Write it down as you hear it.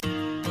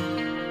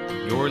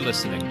You're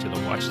listening to the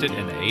Watched It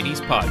in the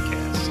 80s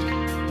podcast.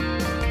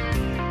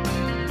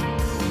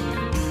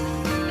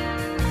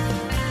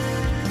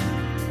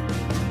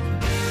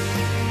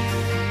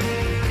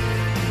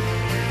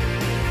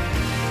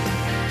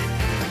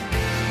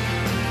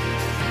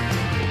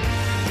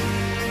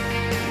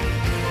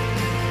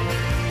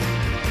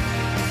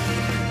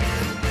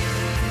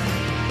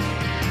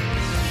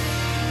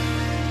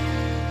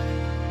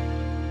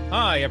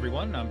 Hi,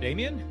 everyone. I'm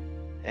Damien.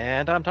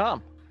 And I'm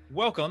Tom.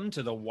 Welcome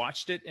to the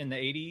Watched It in the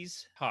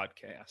 80s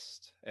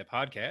podcast, a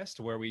podcast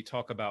where we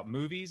talk about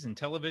movies and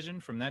television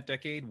from that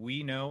decade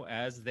we know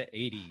as the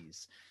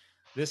 80s.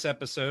 This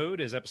episode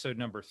is episode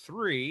number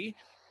 3,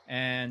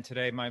 and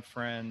today my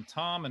friend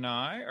Tom and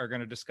I are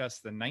going to discuss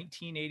the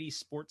 1980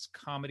 sports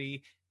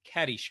comedy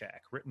Caddyshack,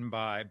 written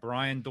by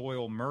Brian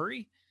Doyle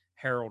Murray,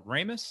 Harold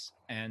Ramis,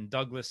 and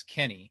Douglas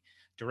Kenney,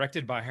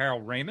 directed by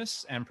Harold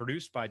Ramis and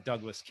produced by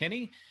Douglas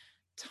Kenney.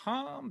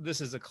 Tom, this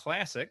is a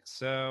classic,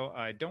 so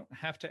I don't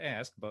have to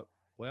ask, but,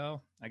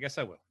 well, I guess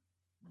I will.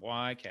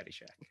 Why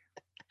Caddyshack?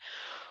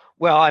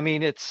 Well, I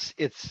mean, it's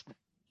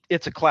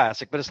a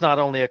classic, but it's not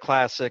only a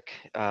classic.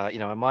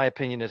 In my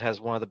opinion, it has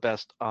one of the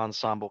best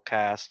ensemble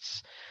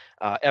casts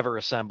ever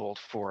assembled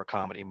for a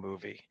comedy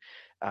movie.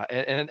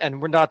 And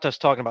we're not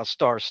just talking about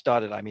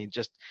star-studded. I mean,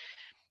 just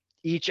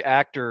each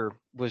actor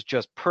was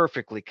just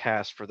perfectly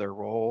cast for their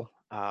role.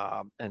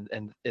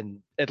 And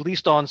at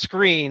least on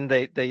screen,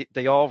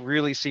 they all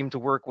really seem to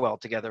work well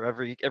together.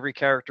 Every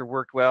character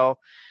worked well.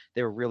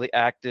 They were really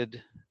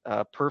acted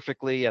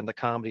perfectly, and the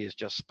comedy is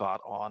just spot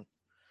on.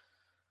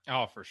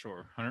 Oh, for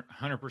sure.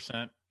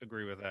 100%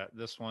 agree with that.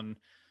 This one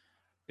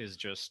is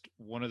just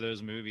one of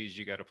those movies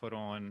you got to put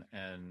on,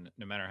 and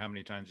no matter how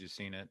many times you've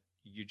seen it,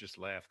 you just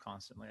laugh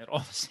constantly at all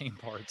the same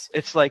parts.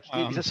 It's like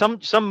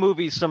some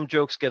movies, some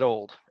jokes get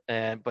old,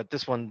 but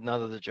this one,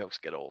 none of the jokes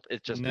get old.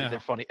 It's just they're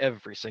funny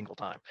every single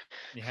time.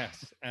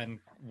 Yes, and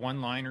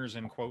one-liners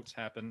and quotes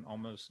happen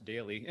almost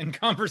daily in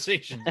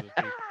conversations with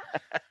people.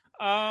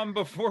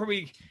 Before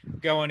we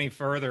go any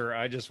further,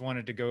 I just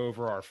wanted to go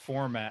over our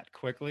format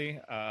quickly,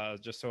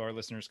 just so our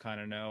listeners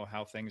kind of know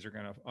how things are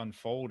going to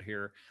unfold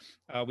here.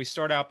 We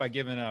start out by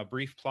giving a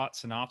brief plot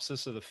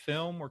synopsis of the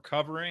film we're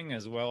covering,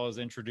 as well as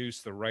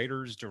introduce the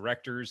writers,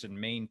 directors, and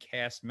main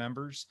cast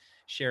members,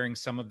 sharing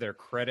some of their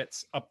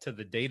credits up to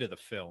the date of the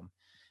film.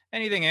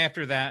 Anything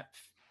after that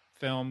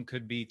film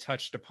could be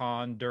touched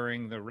upon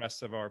during the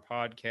rest of our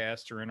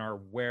podcast or in our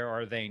Where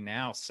Are They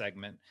Now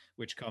segment,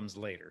 which comes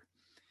later.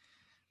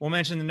 We'll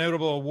mention the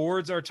notable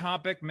awards our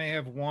topic may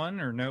have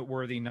won or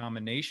noteworthy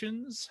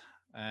nominations.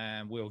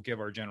 And we'll give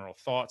our general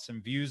thoughts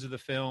and views of the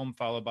film,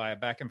 followed by a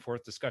back and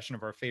forth discussion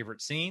of our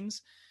favorite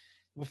scenes.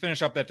 We'll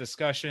finish up that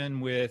discussion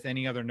with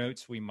any other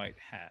notes we might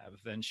have,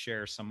 then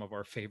share some of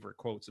our favorite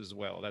quotes as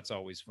well. That's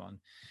always fun.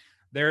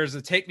 There's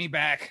a Take Me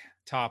Back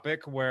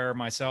topic where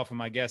myself and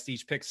my guest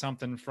each pick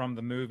something from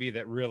the movie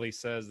that really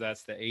says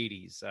that's the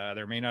 80s.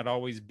 There may not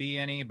always be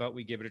any, but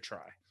we give it a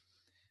try.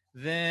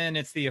 Then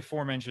it's the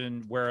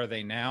aforementioned Where Are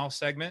They Now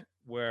segment,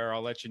 where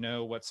I'll let you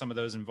know what some of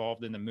those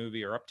involved in the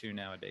movie are up to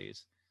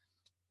nowadays.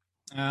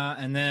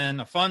 And then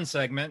a fun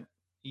segment,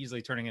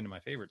 easily turning into my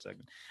favorite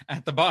segment,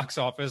 At the Box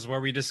Office, where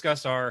we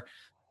discuss our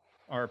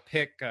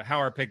pick, how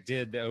our pick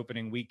did the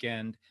opening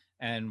weekend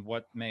and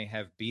what may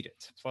have beat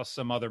it, plus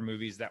some other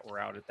movies that were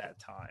out at that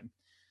time.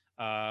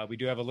 We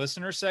do have a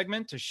listener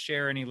segment to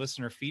share any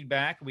listener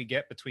feedback we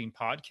get between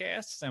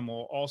podcasts, and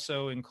we'll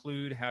also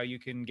include how you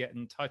can get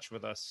in touch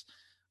with us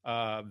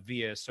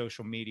via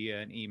social media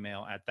and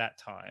email at that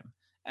time.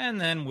 And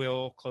then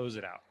we'll close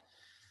it out.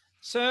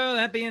 So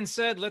that being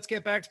said, let's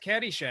get back to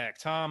Caddyshack.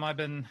 Tom, I've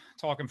been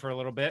talking for a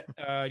little bit.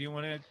 Do you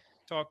want to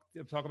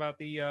talk about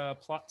the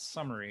plot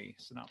summary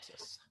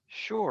synopsis?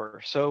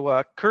 Sure.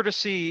 So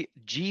courtesy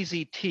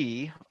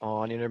GZT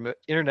on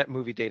Internet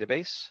Movie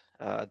Database,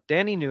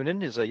 Danny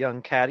Noonan is a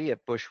young caddy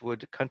at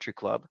Bushwood Country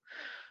Club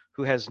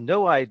who has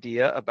no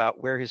idea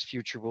about where his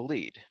future will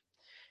lead.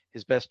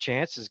 His best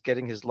chance is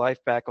getting his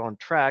life back on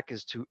track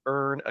is to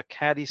earn a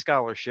caddy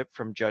scholarship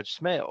from Judge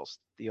Smales,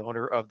 the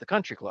owner of the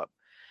country club.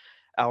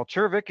 Al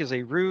Turvik is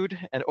a rude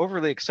and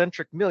overly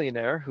eccentric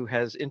millionaire who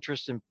has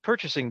interest in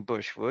purchasing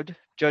Bushwood.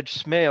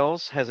 Judge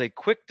Smales has a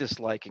quick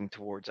disliking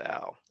towards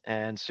Al,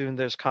 and soon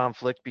there's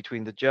conflict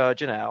between the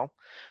judge and Al,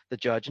 the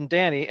judge and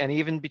Danny, and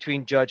even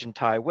between Judge and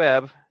Ty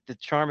Webb, the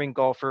charming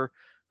golfer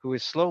who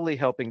is slowly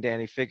helping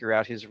Danny figure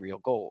out his real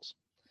goals.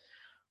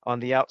 On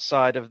the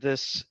outside of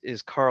this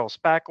is Carl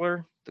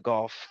Spackler, the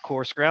golf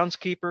course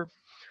groundskeeper,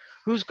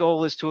 whose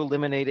goal is to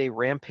eliminate a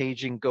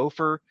rampaging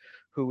gopher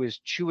who is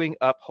chewing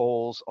up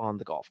holes on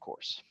the golf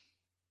course.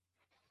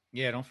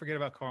 Yeah, don't forget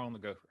about Carl and the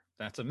Gopher.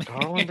 That's a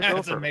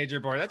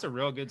major part. That's a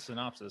real good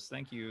synopsis.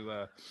 Thank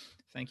you,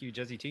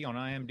 Jesse T on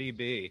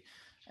IMDb.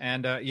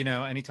 And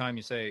anytime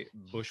you say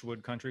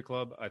Bushwood Country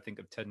Club, I think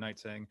of Ted Knight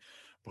saying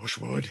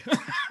Bushwood.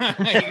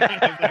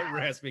 That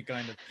raspy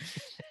kind of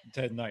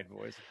Ted Knight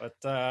voice. But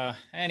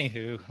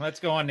anywho, let's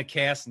go on to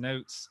cast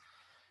notes.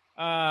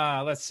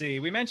 Let's see.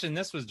 We mentioned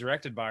this was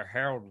directed by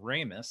Harold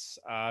Ramis,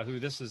 who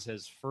this is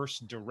his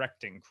first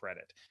directing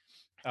credit.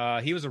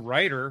 He was a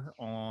writer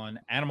on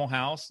Animal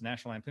House,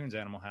 National Lampoon's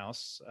Animal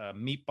House,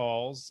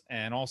 Meatballs,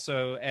 and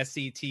also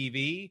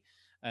SCTV.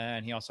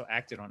 And he also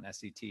acted on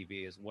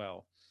SCTV as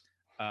well.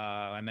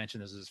 I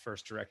mentioned this is his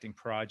first directing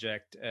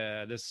project.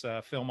 This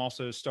film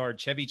also starred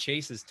Chevy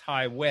Chase as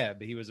Ty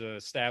Webb. He was an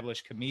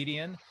established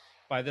comedian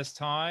by this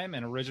time,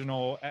 an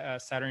original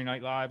Saturday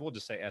Night Live, we'll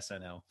just say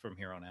SNL from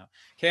here on out,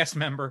 cast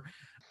member.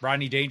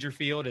 Rodney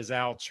Dangerfield is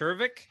Al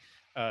Chervik,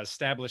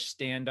 established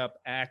stand-up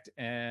act,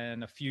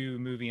 and a few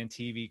movie and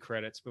TV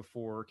credits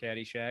before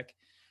Caddyshack.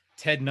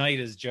 Ted Knight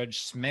is Judge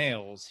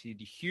Smales. He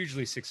had a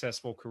hugely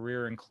successful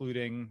career,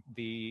 including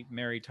the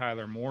Mary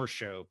Tyler Moore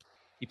Show.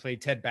 He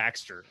played Ted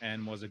Baxter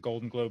and was a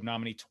Golden Globe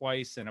nominee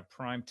twice and a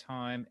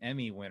Primetime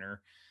Emmy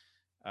winner,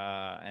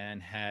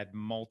 and had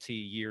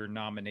multi-year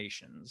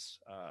nominations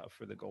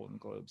for the Golden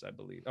Globes, I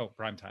believe. Oh,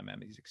 Primetime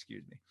Emmys,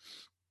 excuse me.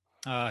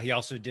 He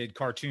also did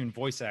cartoon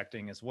voice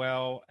acting as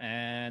well,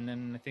 and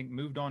then I think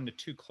moved on to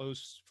Too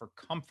Close for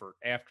Comfort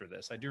after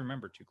this. I do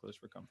remember Too Close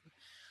for Comfort.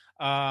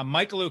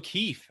 Michael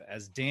O'Keefe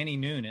as Danny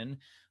Noonan,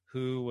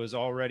 who was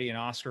already an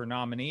Oscar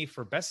nominee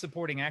for Best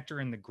Supporting Actor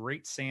in The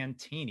Great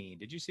Santini.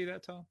 Did you see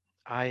that, Tom?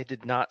 I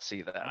did not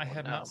see that. I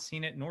have no. not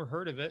seen it nor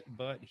heard of it,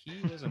 but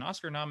he was an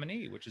Oscar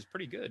nominee, which is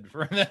pretty good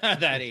for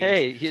that age.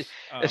 Hey,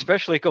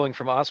 especially going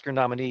from Oscar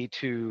nominee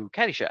to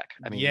Caddyshack.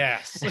 I mean,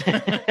 yes.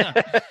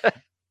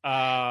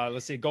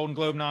 Let's see, Golden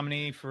Globe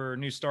nominee for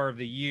New Star of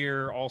the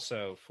Year,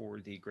 also for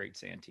The Great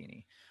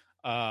Santini.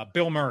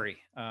 Bill Murray.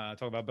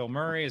 Talk about Bill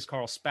Murray as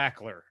Carl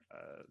Spackler,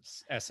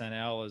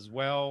 SNL as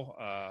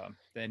well.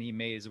 Then he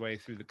made his way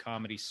through the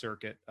comedy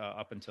circuit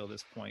up until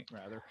this point,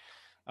 rather.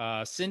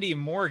 Cindy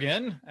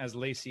Morgan as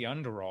Lacey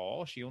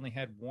Underall. She only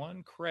had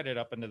one credit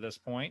up until this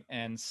point.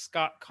 And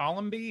Scott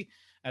Columby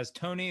as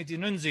Tony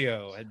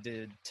D'Annunzio. Had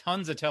did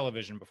tons of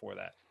television before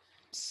that.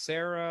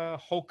 Sarah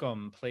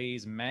Holcomb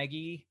plays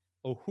Maggie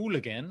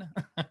O'Hooligan.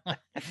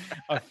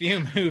 A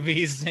few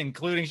movies,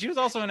 including she was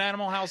also in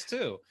Animal House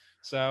too.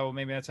 So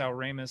maybe that's how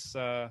Ramis,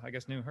 I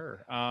guess, knew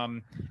her.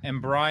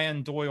 And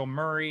Brian Doyle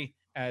Murray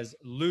as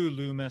Lou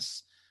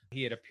Loomis.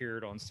 He had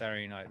appeared on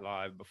Saturday Night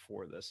Live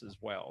before this as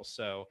well.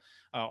 So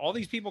all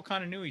these people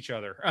kind of knew each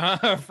other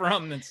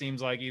from, it seems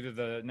like, either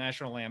the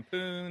National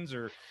Lampoons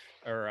or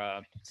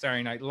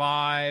Saturday Night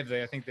Live.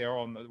 I think they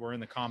all were in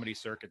the comedy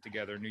circuit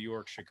together, New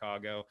York,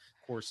 Chicago.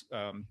 Of course,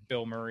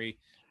 Bill Murray.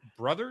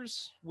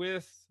 Brothers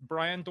with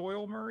Brian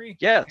Doyle Murray?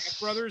 Yes. Half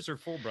brothers or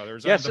full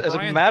brothers? Yes, as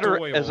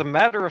a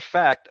matter of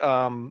fact,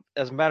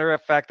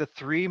 the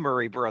three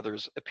Murray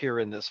brothers appear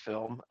in this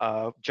film.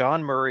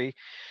 John Murray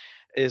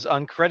is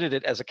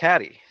uncredited as a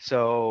caddy,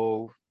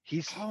 so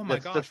he's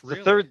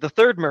the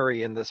third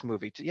Murray in this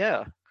movie.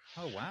 Yeah.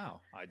 Oh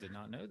wow, I did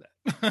not know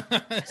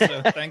that.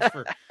 So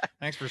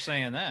thanks for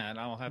saying that.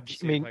 I'll have to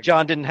see. I mean,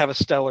 John didn't have a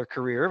stellar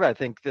career, but I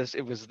think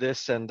it was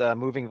this and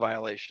Moving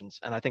Violations,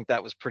 and I think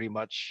that pretty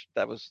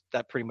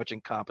much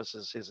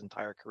encompasses his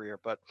entire career.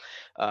 But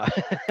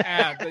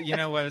but you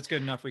know what? It's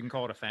good enough. We can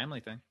call it a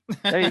family thing.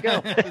 There you go.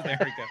 There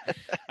we go.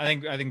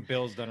 I think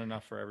Bill's done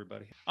enough for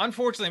everybody.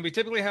 Unfortunately, we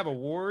typically have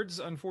awards.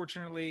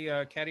 Unfortunately,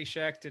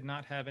 Caddyshack did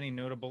not have any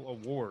notable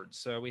awards,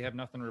 so we have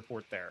nothing to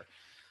report there.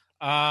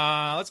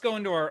 Let's go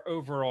into our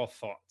overall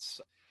thoughts.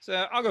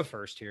 So I'll go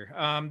first here.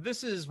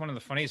 This is one of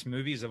the funniest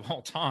movies of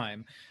all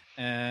time,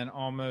 and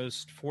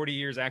almost 40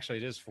 years, actually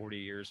it is 40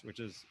 years, which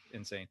is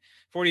insane.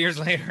 40 years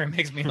later, it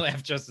makes me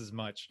laugh just as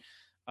much.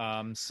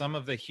 Some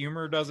of the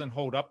humor doesn't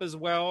hold up as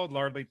well,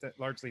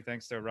 largely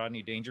thanks to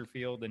Rodney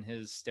Dangerfield and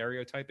his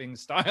stereotyping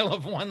style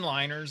of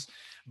one-liners.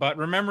 But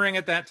remembering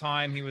at that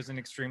time, he was an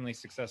extremely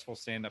successful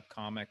stand-up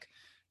comic.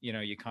 You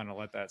know, you kind of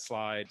let that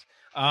slide.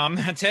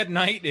 Ted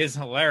Knight is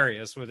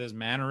hilarious with his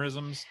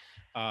mannerisms.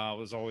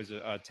 Was always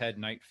a Ted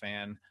Knight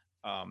fan,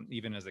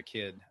 even as a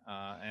kid.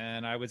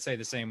 And I would say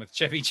the same with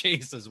Chevy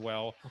Chase as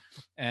well.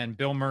 And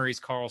Bill Murray's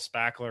Carl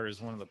Spackler is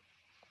one of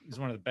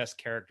the best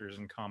characters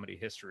in comedy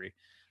history.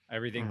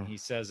 Everything he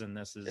says in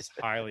this is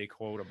highly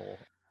quotable.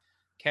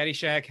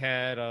 Caddyshack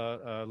had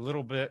a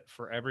little bit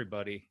for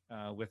everybody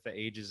with the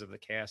ages of the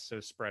cast so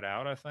spread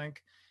out, I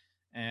think.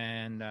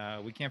 And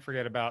we can't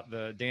forget about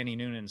the Danny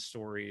Noonan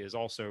story is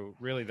also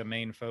really the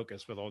main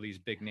focus with all these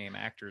big name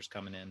actors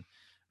coming in,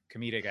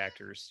 comedic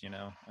actors, you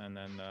know, and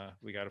then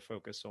we got to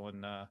focus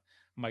on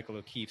Michael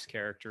O'Keefe's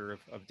character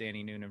of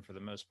Danny Noonan for the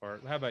most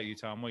part. How about you,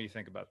 Tom? What do you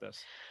think about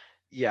this?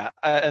 Yeah,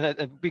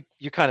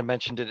 you kind of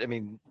mentioned it. I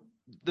mean,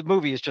 the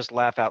movie is just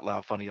laugh out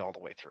loud funny all the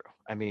way through.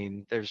 I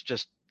mean,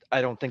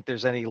 I don't think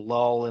there's any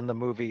lull in the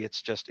movie.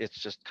 It's just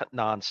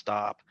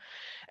nonstop,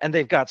 and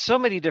they've got so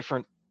many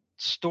different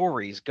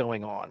stories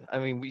going on. I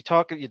mean, you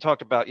talked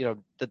about, you know,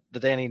 the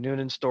Danny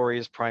Noonan story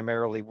is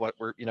primarily what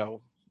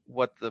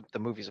the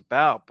movie's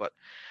about, but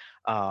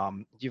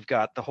you've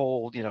got the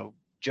whole, you know,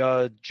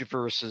 Judge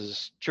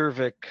versus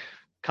Chervik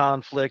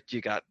conflict.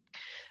 You got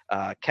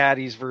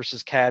caddies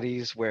versus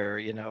caddies, where,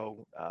 you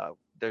know,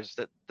 there's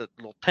the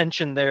little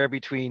tension there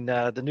between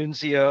the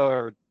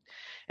Nunzio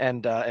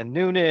and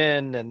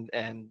Noonan,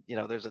 and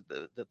there's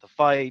the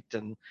fight,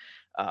 and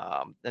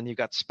then you've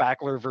got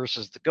Spackler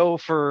versus the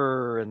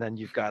Gopher, and then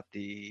you've got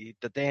the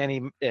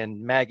Danny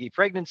and Maggie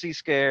pregnancy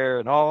scare,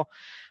 and all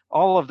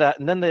of that,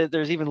 and then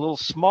there's even little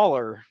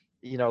smaller,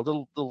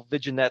 little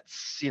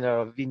vignettes,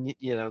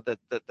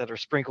 that are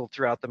sprinkled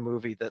throughout the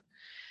movie. That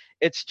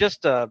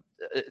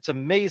it's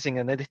amazing,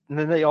 and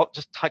then they all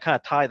just kind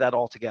of tie that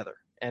all together,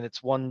 and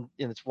it's one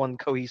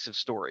cohesive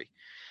story.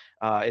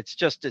 It's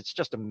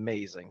just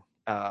amazing.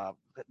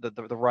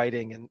 The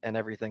writing and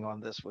everything on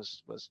this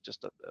was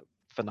just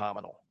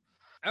phenomenal.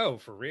 Oh,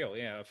 for real,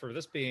 yeah. For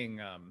this being,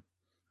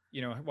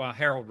 while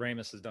Harold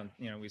Ramis has done,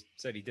 we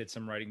said he did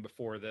some writing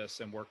before this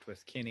and worked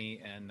with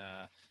Kinney and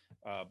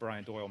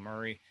Brian Doyle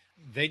Murray.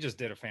 They just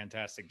did a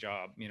fantastic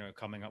job,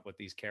 coming up with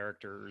these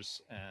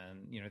characters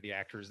and the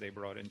actors they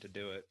brought in to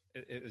do it.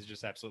 It was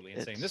just absolutely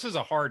insane. This is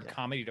a hard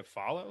comedy to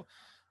follow.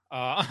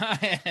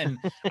 And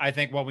I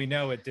think, well, we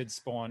know it did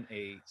spawn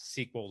a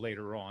sequel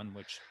later on,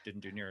 which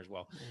didn't do near as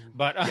well.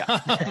 But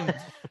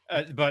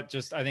but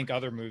just I think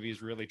other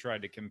movies really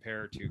tried to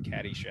compare to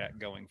Caddyshack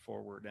going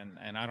forward,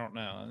 and I don't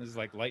know. This is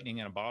like lightning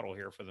in a bottle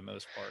here for the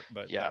most part.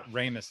 But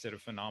Ramis did a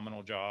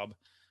phenomenal job,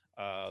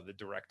 the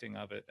directing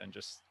of it, and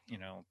just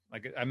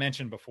like I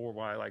mentioned before,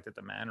 why I liked it,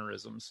 the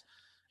mannerisms.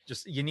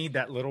 Just you need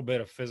that little bit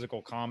of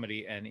physical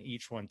comedy, and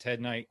each one, Ted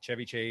Knight,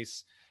 Chevy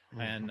Chase,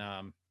 and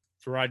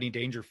Rodney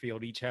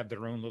Dangerfield each have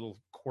their own little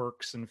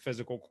quirks and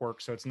physical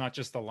quirks. So it's not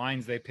just the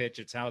lines they pitch,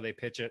 it's how they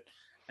pitch it.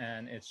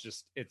 And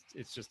it's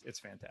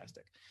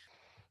fantastic.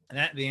 And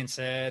that being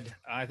said,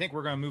 I think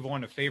we're going to move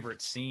on to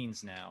favorite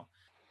scenes now.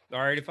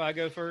 All right, if I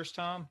go first,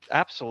 Tom?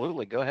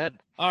 Absolutely. Go ahead.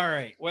 All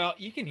right. Well,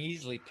 you can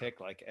easily pick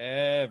like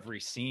every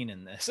scene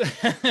in this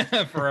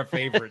for a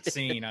favorite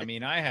scene. I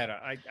mean,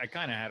 I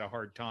kind of had a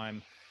hard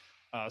time.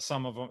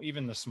 Some of them,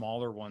 even the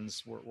smaller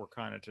ones, were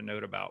kind of to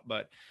note about.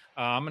 But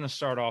I'm going to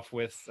start off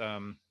with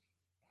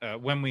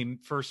when we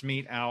first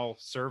meet Al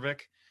Czervik,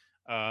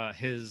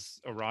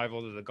 his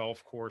arrival to the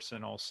golf course,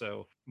 and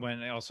also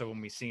when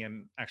we see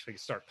him actually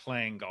start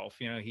playing golf.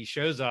 He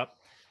shows up,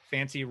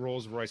 fancy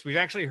Rolls Royce. We've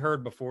actually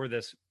heard before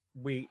this.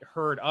 We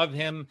heard of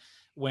him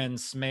when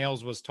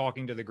Smales was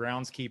talking to the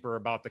groundskeeper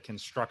about the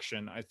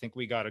construction. I think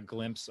we got a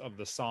glimpse of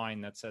the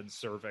sign that said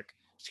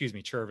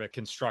Czervik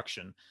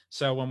Construction.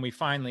 So when we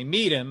finally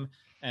meet him,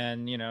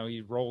 and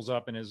he rolls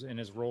up in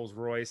his Rolls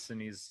Royce, and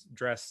he's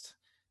dressed.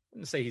 I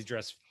wouldn't say he's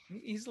dressed.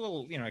 He's a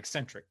little,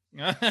 eccentric.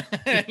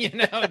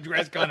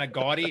 Dressed kind of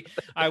gaudy,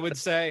 I would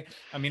say.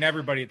 I mean,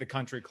 everybody at the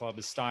country club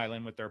is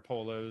styling with their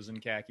polos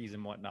and khakis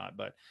and whatnot.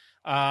 But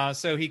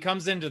so he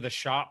comes into the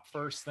shop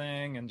first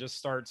thing and just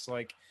starts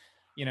like,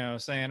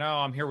 saying, "Oh,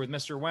 I'm here with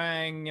Mr.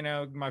 Wang,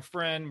 my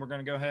friend. We're going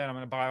to go ahead. I'm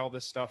going to buy all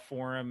this stuff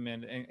for him,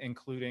 and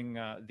including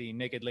the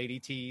naked lady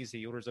tees.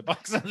 He orders a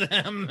box of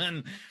them,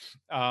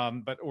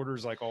 and but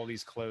orders like all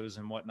these clothes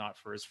and whatnot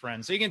for his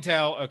friend. So you can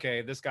tell,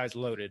 okay, this guy's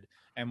loaded.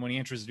 And when he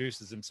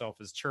introduces himself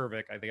as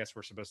Czervik, I guess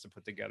we're supposed to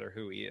put together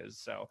who he is.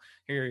 So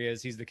here he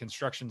is. He's the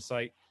construction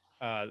site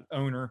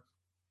owner.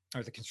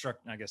 Or the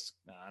I guess,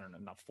 I don't know,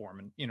 not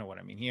foreman, you know what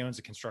I mean? He owns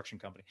a construction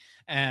company.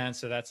 And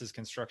so that's his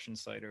construction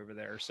site over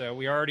there. So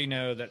we already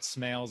know that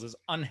Smales is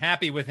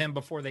unhappy with him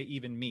before they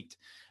even meet.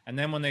 And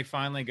then when they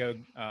finally go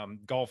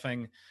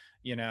golfing,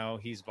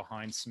 he's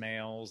behind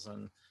Smales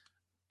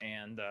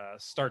and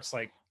starts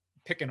like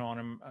picking on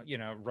him,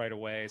 right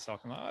away. He's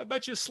talking about, I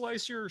bet you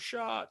slice your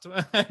shot.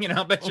 I bet you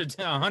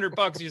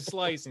 $100 you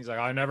slice. And he's like,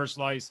 I never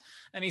slice.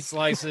 And he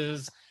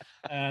slices.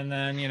 And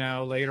then,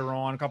 later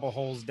on, a couple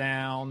holes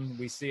down,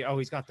 we see,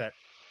 he's got that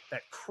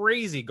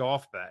crazy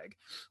golf bag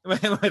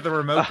with the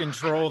remote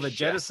control that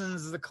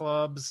jettisons the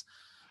clubs.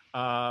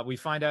 We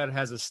find out it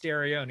has a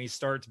stereo, and he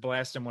starts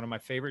blasting one of my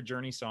favorite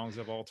Journey songs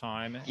of all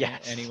time.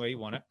 Yes. Any way you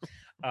want it.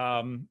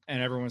 And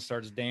everyone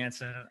starts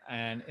dancing,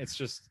 and it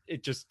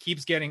just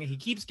keeps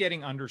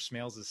getting under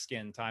Smales'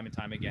 skin time and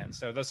time again.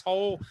 So this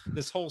whole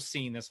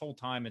scene, this whole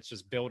time, it's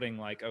just building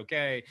like,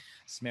 okay,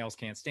 Smales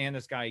can't stand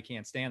this guy. He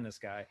can't stand this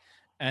guy.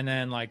 And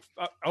then like,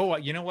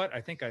 you know what?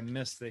 I think I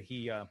missed that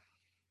he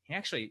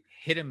actually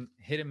hit him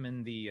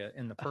in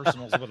the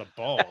personals with a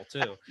ball too.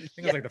 I think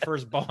it was like the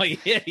first ball he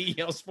hit. He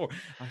yells for,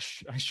 I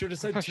should have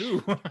said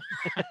two,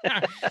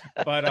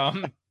 but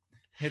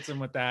hits him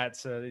with that,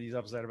 so he's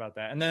upset about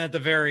that. And then at the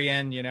very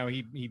end,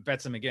 he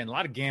bets him again. A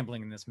lot of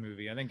gambling in this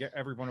movie. I think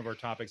every one of our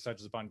topics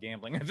touches upon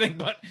gambling, I think,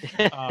 but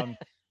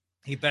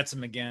he bets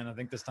him again. I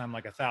think this time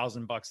like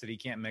 $1,000 that he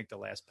can't make the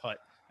last putt.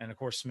 And of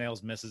course,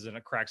 Smales misses and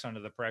it cracks under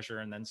the pressure.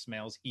 And then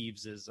Smales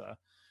heaves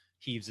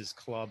his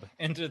club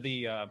into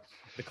the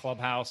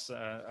clubhouse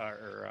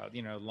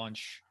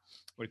lunch.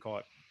 What do you call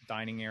it?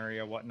 Dining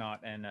area, whatnot,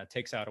 and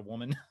takes out a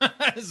woman.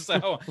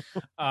 So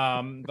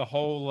the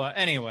whole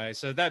anyway.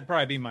 So that'd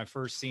probably be my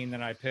first scene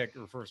that I picked,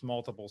 or first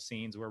multiple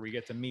scenes where we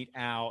get to meet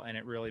Al, and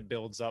it really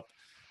builds up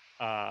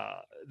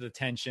the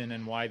tension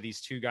and why these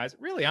two guys.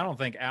 Really, I don't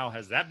think Al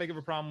has that big of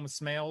a problem with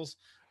Smales.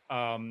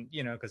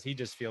 Because he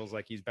just feels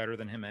like he's better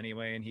than him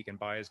anyway, and he can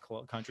buy his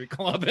country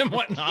club and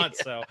whatnot.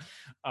 So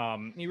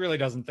he really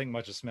doesn't think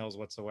much of Smails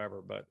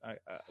whatsoever. But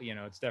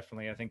it's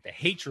definitely, I think the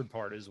hatred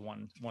part is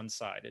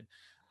one-sided.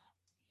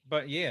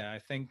 But yeah, I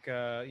think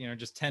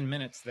just 10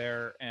 minutes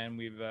there, and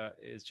we've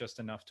is just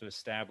enough to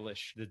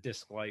establish the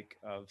dislike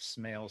of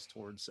Smails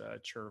towards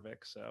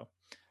Chervik. So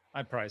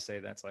I'd probably say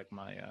that's like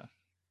my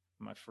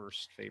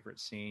first favorite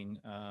scene.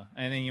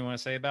 Anything you want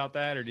to say about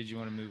that, or did you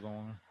want to move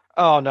on?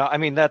 Oh no, I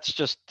mean that's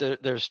just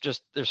there's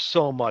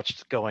so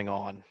much going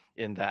on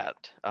in that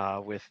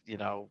with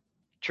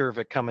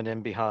Chervik coming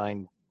in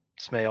behind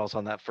Smails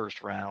on that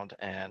first round,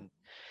 and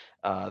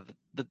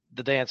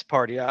the dance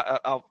party.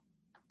 I'll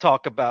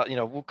talk about,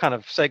 we'll kind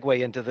of segue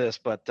into this,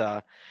 but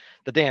the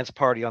dance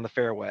party on the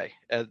fairway,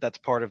 that's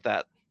part of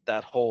that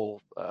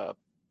whole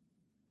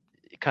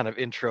kind of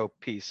intro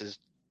piece is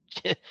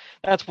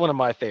that's one of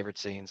my favorite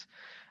scenes.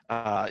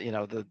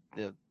 The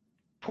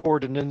poor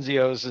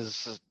D'Annunzio's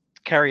is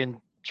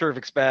carrying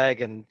Chervik's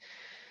bag and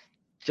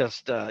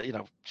just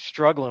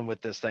struggling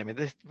with this thing. I mean,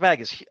 this bag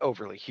is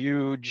overly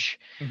huge.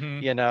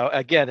 Mm-hmm.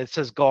 Again, it's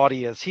as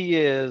gaudy as he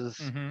is.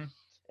 Mm-hmm.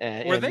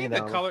 And, were they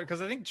the color?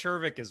 Because I think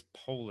Chervik is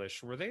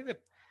Polish. Were they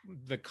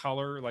the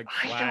color like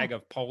flag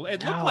of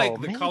Poland? It looked like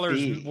the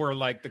colors were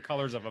like the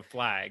colors of a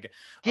flag.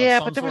 Yeah,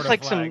 but there was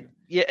like some.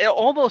 Yeah, it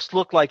almost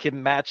looked like it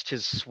matched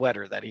his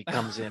sweater that he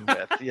comes in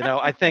with.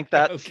 I think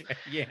that's. Okay,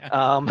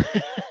 yeah.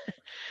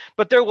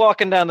 But they're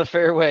walking down the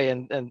fairway,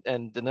 and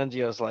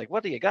D'Annunzio's like,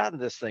 "What do you got in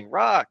this thing?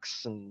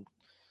 Rocks?" And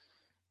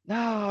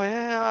no,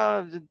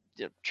 yeah.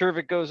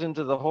 Chervik goes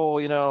into the whole.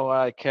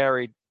 I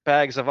carried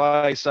bags of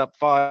ice up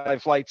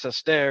 5 flights of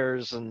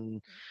stairs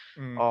and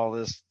all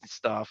this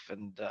stuff,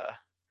 and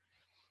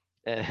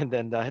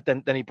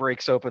then he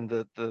breaks open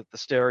the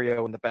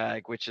stereo in the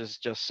bag, which is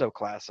just so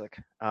classic.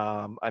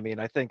 I mean,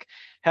 I think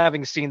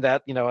having seen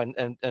that,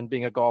 and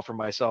being a golfer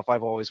myself,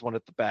 I've always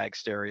wanted the bag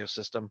stereo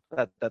system.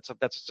 That's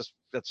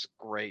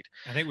great.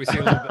 I think we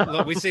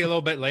see a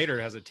little bit later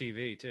it has a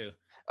TV too.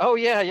 Oh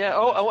yeah.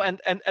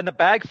 And the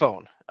bag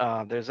phone.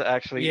 There's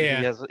actually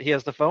he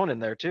has the phone in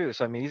there too.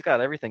 So I mean, he's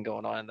got everything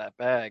going on in that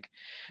bag.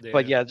 Yeah.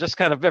 But yeah, just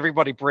kind of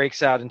everybody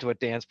breaks out into a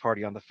dance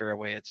party on the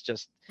fairway. It's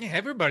just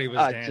everybody was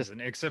dancing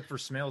except for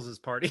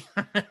Smails' party.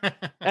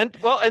 and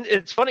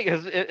it's funny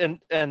because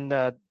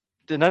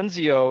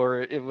D'Annunzio,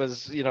 or it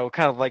was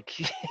kind of like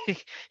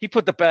he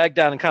put the bag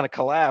down and kind of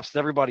collapsed.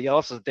 Everybody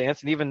else is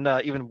dancing.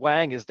 Even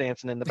Wang is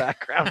dancing in the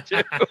background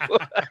too.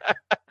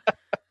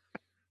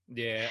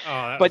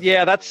 Yeah. But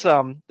yeah, that's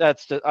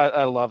just,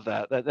 I love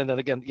that. And then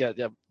again, yeah,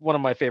 one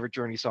of my favorite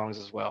Journey songs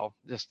as well.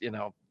 Just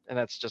and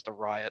that's just a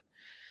riot.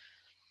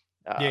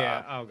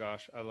 Yeah. Oh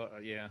gosh, I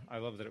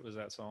love that it was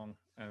that song,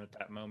 and at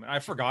that moment, I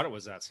forgot it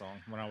was that song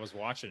when I was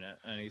watching it,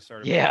 and he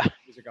started playing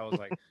music. I was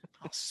like,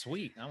 oh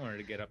sweet, I wanted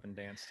to get up and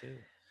dance too.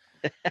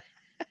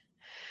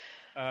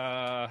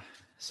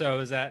 So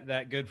is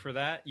that good for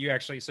that? You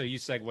actually, so you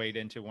segued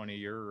into one of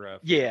your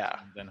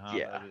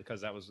because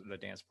that was the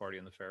dance party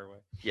in the fairway.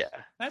 Yeah,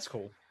 that's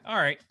cool. All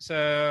right,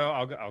 so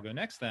I'll go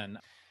next then.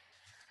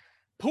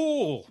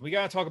 Pool. We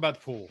got to talk about the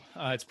pool.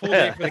 It's pool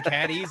day for the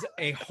caddies.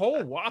 A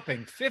whole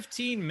whopping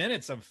 15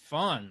 minutes of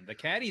fun. The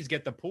caddies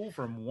get the pool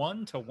from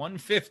 1 to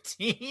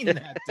 1:15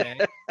 that day.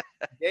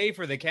 Day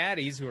for the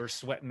caddies who are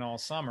sweating all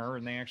summer,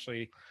 and they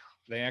actually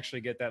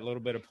get that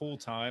little bit of pool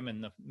time,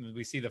 and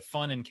we see the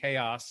fun and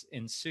chaos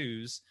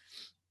ensues.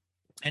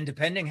 And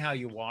depending how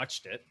you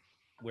watched it,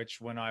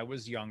 which when I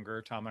was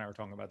younger, Tom and I were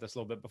talking about this a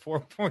little bit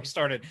before we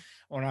started.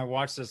 When I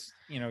watched this,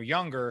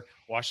 younger,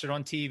 watched it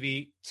on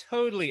TV,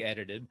 totally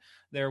edited.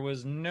 There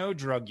was no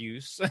drug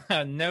use,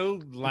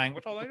 no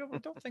language. I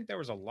don't think there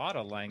was a lot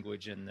of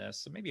language in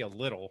this, maybe a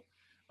little.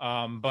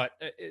 But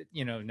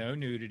no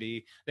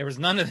nudity. There was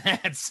none of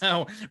that.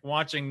 So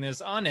watching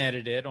this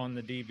unedited on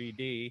the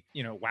DVD,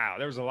 wow,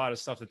 there was a lot of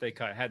stuff that they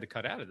had to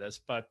cut out of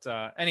this. But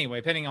anyway,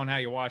 depending on how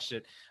you watched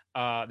it,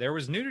 there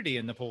was nudity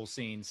in the pool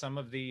scene. Some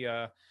of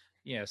the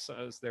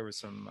there was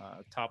some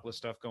topless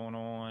stuff going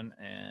on,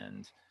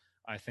 and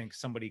I think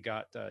somebody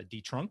got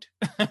detrunked.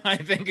 I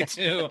think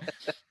too.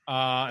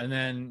 And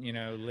then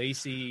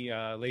Lacey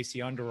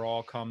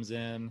Underall comes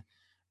in.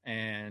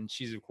 And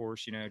she's, of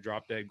course,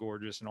 drop dead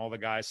gorgeous, and all the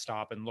guys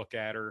stop and look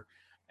at her,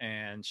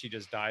 and she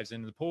just dives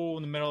into the pool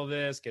in the middle of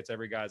this, gets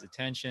every guy's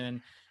attention,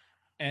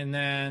 and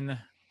then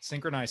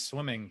synchronized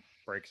swimming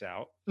breaks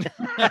out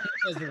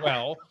as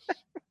well,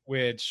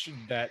 which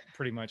that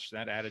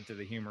added to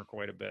the humor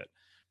quite a bit.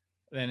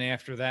 Then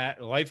after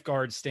that,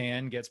 lifeguard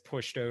stand gets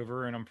pushed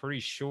over, and I'm pretty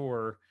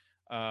sure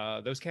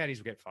those caddies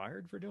will get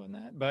fired for doing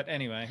that. But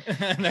anyway,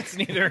 that's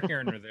neither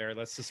here nor there.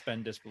 Let's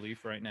suspend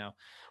disbelief right now.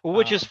 Well,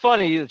 which is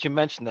funny that you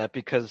mentioned that,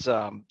 because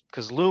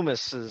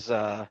Loomis is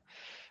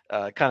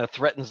kind of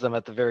threatens them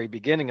at the very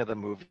beginning of the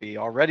movie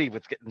already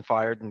with getting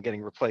fired and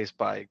getting replaced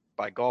by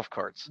golf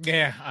carts.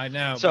 Yeah, I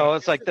know. So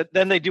it's like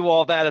then they do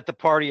all that at the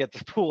party at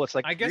the pool. It's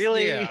like, I guess,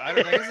 really? Yeah, I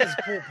guess this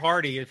pool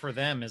party for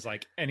them is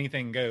like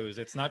anything goes.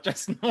 It's not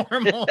just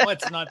normal.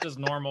 It's not just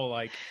normal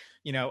like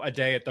a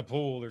day at the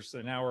pool or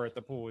an hour at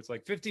the pool. It's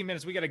like 15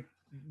 minutes. We got to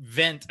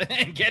vent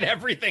and get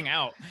everything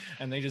out.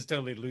 And they just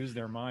totally lose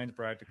their minds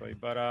practically.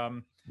 But,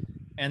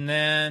 and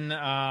then,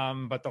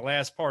 but the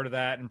last part of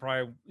that, and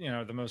probably,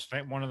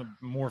 one of the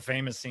more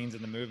famous scenes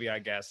in the movie, I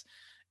guess,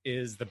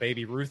 is the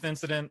Baby Ruth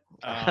incident.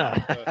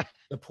 The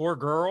poor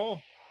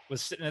girl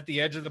was sitting at the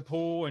edge of the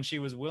pool and she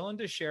was willing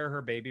to share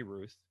her baby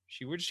Ruth.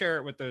 She would share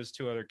it with those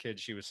two other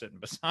kids she was sitting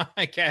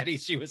beside,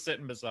 caddies she was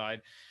sitting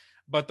beside.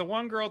 But the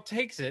one girl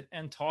takes it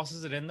and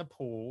tosses it in the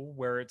pool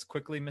where it's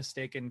quickly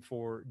mistaken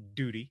for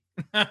duty.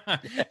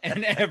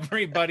 And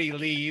everybody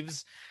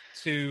leaves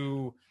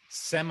to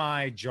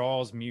semi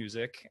Jaws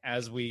music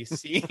as we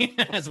see,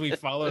 as we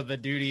follow the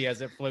duty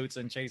as it floats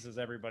and chases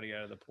everybody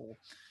out of the pool.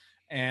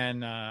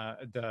 And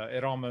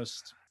it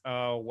almost,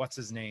 what's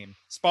his name?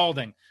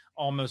 Spaulding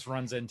almost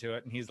runs into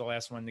it, and he's the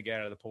last one to get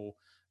out of the pool.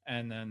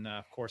 And then,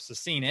 of course, the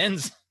scene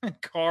ends.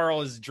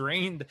 Carl is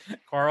drained.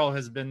 Carl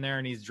has been there,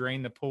 and he's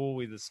drained the pool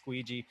with a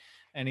squeegee.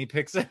 And he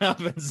picks it up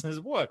and says,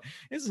 "What?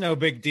 It's no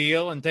big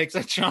deal," and takes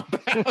a chunk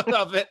out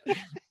of it.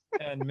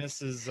 And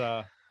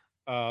Mrs.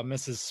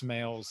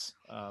 Smales,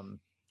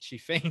 she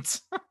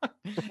faints.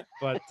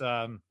 But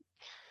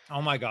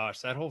oh my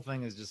gosh, that whole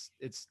thing is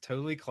it's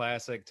totally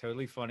classic,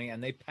 totally funny.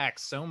 And they pack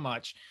so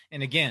much.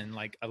 And again,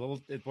 like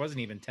it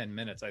wasn't even 10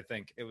 minutes. I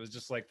think it was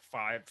just like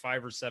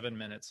five or 7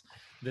 minutes,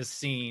 this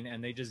scene.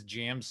 And they just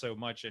jammed so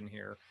much in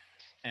here.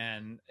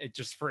 And it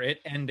just, for it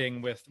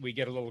ending with, we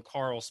get a little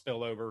Carl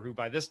spillover, who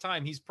by this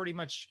time he's pretty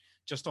much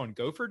just on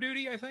gopher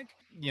duty. I think,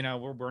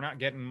 we're not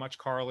getting much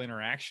Carl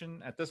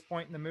interaction at this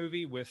point in the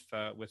movie with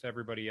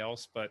everybody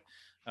else, but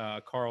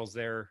Carl's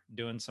there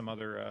doing some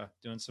other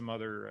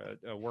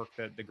work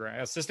that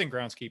the assistant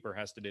groundskeeper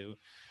has to do,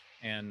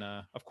 and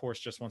of course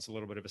just wants a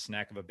little bit of a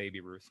snack of a baby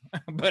Ruth.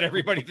 But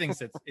everybody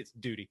thinks it's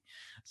duty.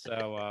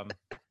 So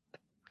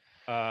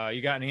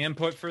you got any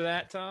input for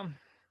that, Tom?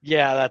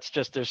 Yeah, that's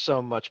just, there's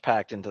so much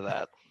packed into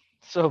that.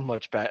 So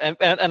much packed.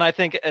 And I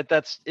think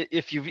that's,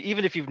 if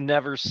you've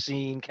never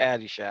seen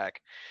Caddyshack,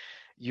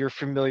 you're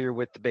familiar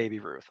with the baby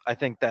Ruth. I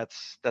think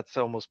that's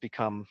almost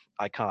become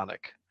iconic.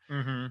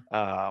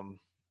 Mm-hmm.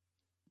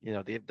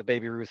 The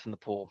baby Ruth in the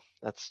pool.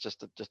 That's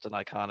just an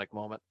iconic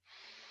moment.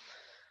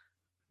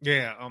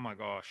 Yeah. Oh my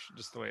gosh.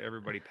 Just the way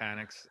everybody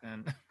panics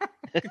and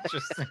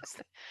just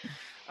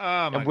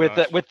oh my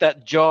gosh. With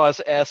that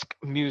Jaws-esque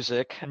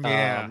music.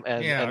 Yeah.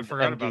 I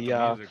forgot about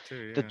the music too.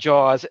 Yeah. The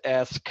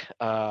Jaws-esque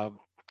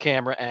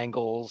camera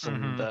angles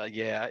and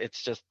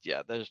it's just,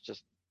 there's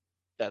just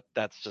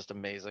that's just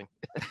amazing.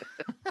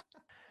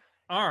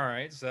 All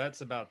right, so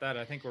that's about that.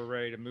 I think we're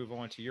ready to move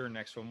on to your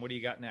next one. What do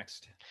you got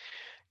next?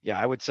 Yeah,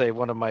 I would say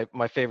one of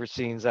my favorite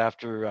scenes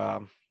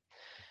after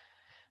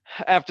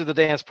the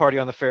dance party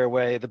on the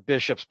fairway, the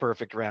Bishop's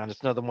perfect round.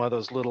 It's another one of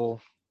those little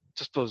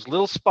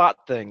spot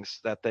things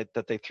that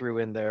they threw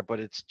in there, but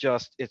it's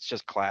just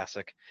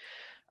classic.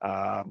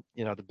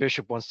 The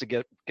Bishop wants to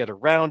get a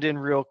round in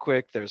real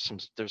quick. There's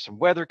some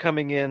weather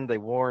coming in. They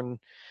warn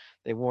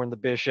the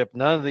Bishop.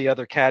 None of the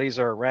other caddies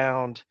are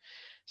around,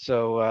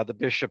 so the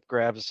Bishop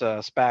grabs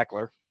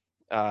Spackler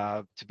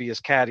to be his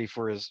caddy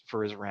for his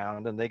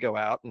round, and they go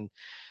out, and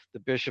the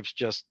Bishop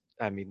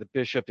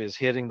is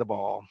hitting the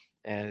ball,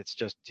 and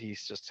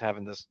he's just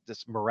having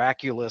this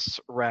miraculous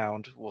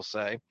round, we'll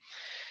say.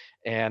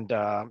 And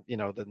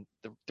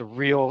the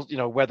real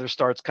weather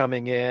starts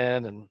coming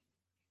in, and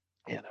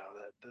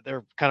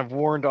they're kind of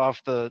warned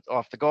off the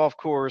golf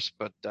course,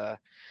 but the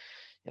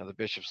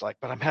Bishop's like,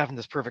 "But I'm having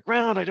this perfect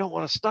round. I don't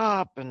want to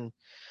stop." And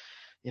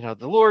the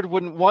Lord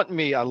wouldn't want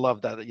me. I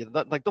love that.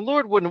 Like, the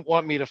Lord wouldn't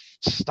want me to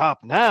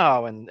stop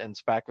now. And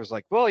Spackler's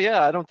like, "Well,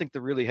 yeah, I don't think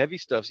the really heavy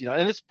stuff's,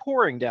 and it's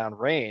pouring down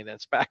rain." And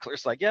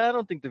Spackler's like, "Yeah, I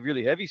don't think the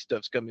really heavy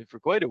stuff's coming for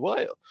quite a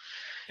while."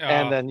 Oh.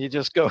 And then you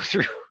just go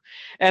through,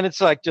 and it's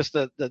like just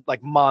the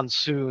like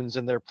monsoons,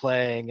 and they're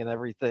playing, and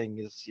everything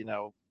is,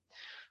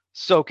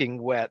 soaking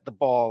wet. The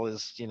ball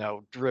is,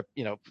 drip,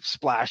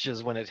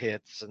 splashes when it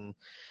hits, and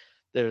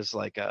there's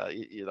like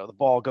the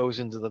ball goes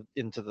into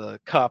the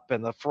cup,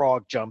 and the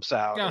frog jumps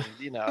out. And,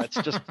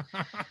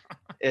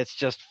 it's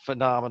just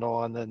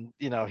phenomenal. And then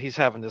he's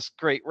having this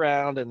great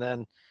round, and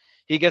then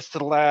he gets to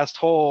the last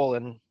hole,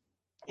 and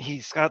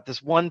he's got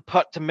this one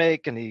putt to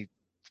make, and he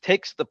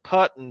takes the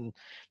putt and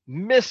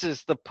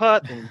misses the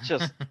putt, and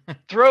just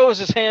throws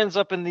his hands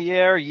up in the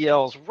air,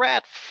 yells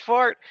 "rat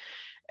fart,"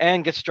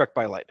 and gets struck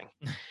by lightning.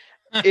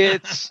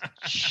 It's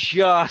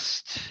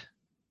just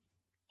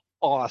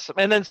awesome.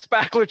 And then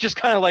Spackler just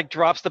kind of like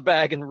drops the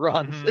bag and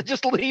runs. Mm-hmm. It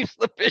just leaves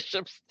the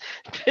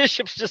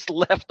Bishop's just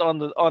left on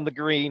the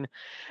green.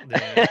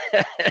 Yeah.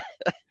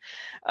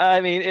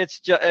 I mean,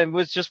 it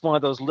was just one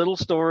of those little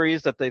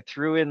stories that they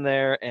threw in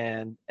there,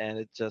 and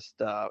it just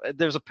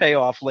there's a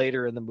payoff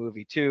later in the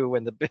movie too,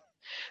 when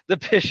the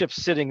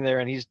Bishop's sitting there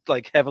and he's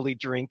like heavily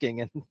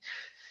drinking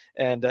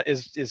and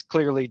is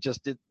clearly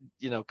just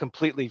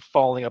completely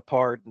falling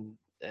apart,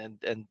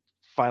 and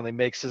finally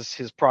makes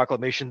his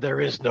proclamation,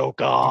 "There is no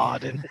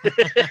God." And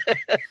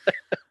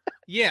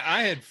Yeah,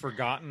 I had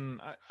forgotten.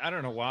 I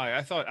don't know why.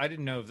 I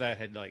didn't know if that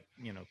had like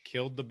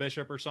killed the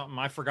bishop or something.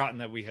 I forgotten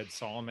that we had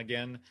saw him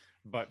again.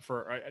 But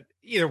for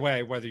either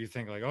way, whether you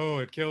think like, oh,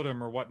 it killed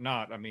him or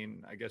whatnot, I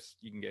mean, I guess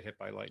you can get hit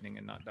by lightning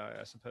and not die,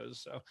 I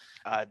suppose. So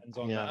depends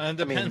on Yeah,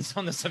 depends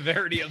on the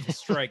severity of the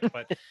strike.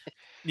 But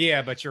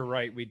yeah, but you're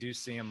right. We do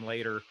see him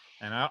later,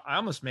 and I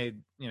almost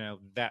made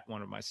that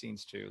one of my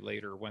scenes too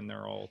later when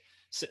they're all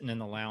sitting in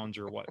the lounge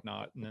or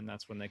whatnot, and then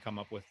that's when they come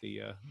up with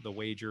the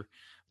wager.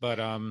 But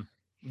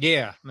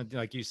yeah,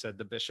 like you said,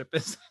 the bishop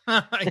is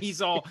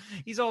he's all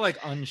like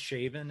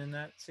unshaven in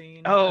that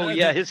scene. Oh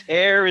yeah, his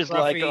hair is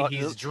Ruffy, like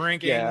he's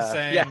drinking, yeah,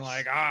 saying yes.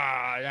 like,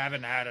 I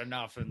haven't had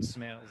enough, and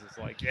Smails is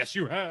like, yes,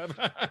 you have.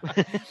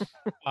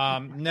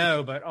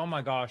 No, but oh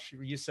my gosh,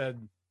 you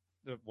said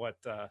what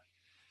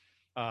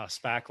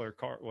Spackler,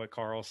 what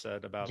Carl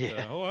said about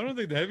Yeah. I don't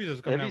think the heavies is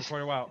coming out Heavies. for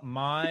quite a while.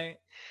 My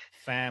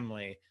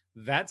family,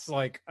 that's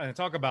like, and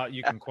talk about,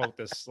 you can quote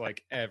this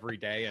like every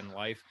day in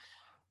life.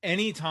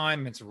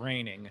 Anytime it's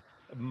raining,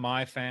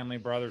 my family,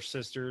 brothers,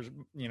 sisters,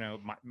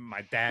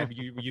 my dad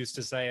used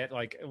to say it,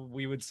 like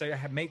we would say,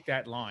 make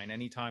that line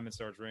anytime it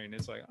starts raining.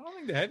 It's like, I don't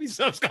think the heavy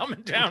stuff's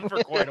coming down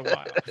for quite a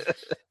while.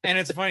 And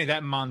it's funny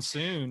that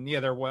monsoon,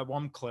 yeah, they're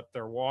one clip,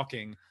 they're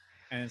walking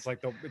and it's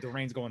like the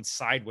rain's going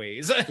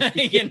sideways,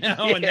 and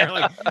they're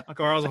like,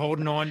 Carl's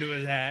holding on to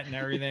his hat and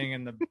everything,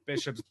 and the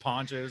bishop's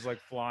poncho is like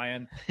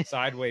flying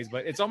sideways,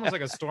 but it's almost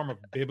like a storm of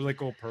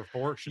biblical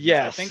proportions.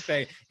 Yes. I think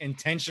they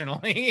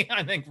intentionally,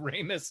 I think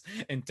Ramis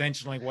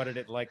intentionally wanted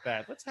it like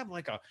that. Let's have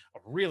like a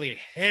really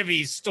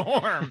heavy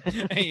storm,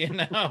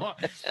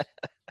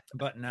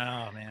 But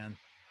no, man,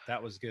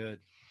 that was good.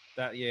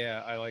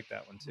 Yeah, I like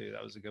that one too.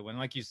 That was a good one.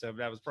 Like you said,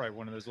 that was probably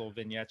one of those little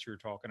vignettes you were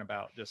talking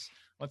about. Just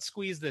let's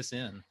squeeze this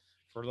in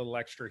for a little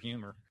extra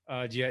humor.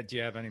 Do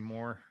you have any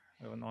more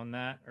on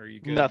that? Or are you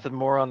good? Nothing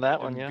more on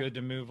that one. Yeah. Good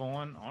to move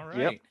on. All right.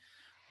 Yep.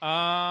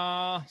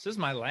 So this is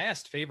my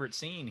last favorite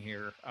scene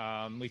here.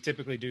 We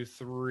typically do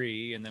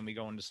 3 and then we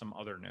go into some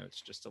other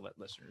notes just to let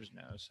listeners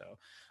know. So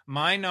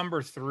my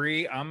number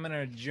 3, I'm going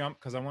to jump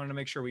because I wanted to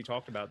make sure we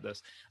talked about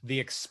this, the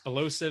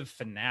explosive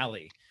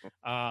finale.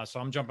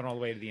 So I'm jumping all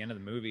the way to the end of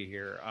the movie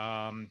here.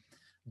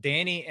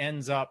 Danny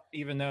ends up,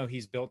 even though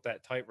he's built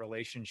that tight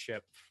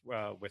relationship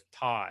with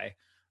Ty,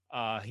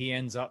 he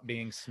ends up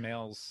being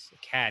Smails'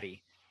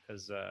 caddy.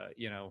 Because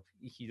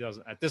he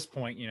doesn't at this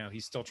point,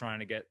 he's still trying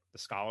to get the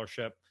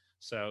scholarship,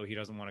 so he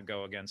doesn't want to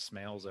go against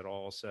Smails at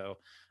all. So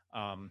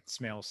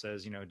Smails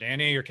says,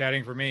 Danny, you're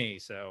caddying for me.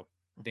 So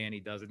Danny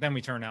does it. Then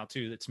we turn out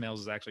too that Smails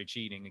is actually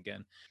cheating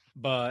again.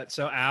 But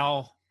so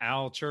Al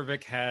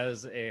Chervik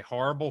has a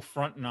horrible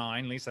front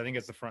 9. At least I think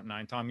it's the front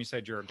 9. Tom, you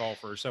said you're a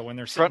golfer. So when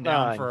they're sitting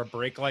down for a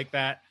break like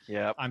that,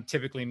 I'm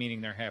typically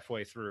meaning they're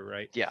halfway through,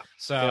 right? Yeah.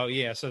 So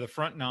so the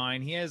front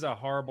 9, he has a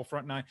horrible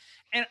front 9.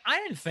 And I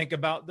didn't think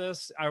about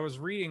this. I was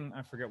reading,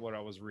 I forget what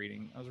I was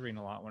reading. I was reading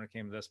a lot when it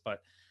came to this,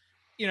 but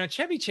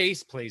Chevy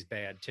Chase plays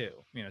bad too.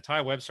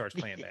 Ty Webb starts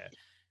playing bad.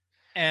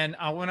 And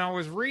when I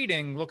was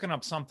looking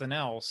up something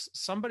else,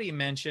 somebody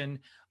mentioned,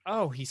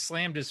 oh, he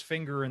slammed his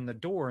finger in the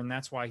door and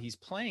that's why he's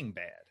playing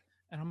bad.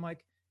 And I'm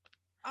like,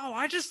 oh,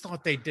 I just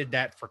thought they did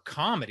that for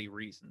comedy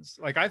reasons.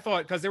 Like I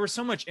thought, because there was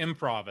so much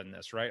improv in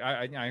this, right?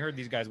 I heard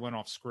these guys went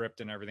off script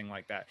and everything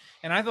like that.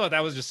 And I thought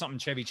that was just something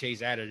Chevy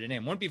Chase added it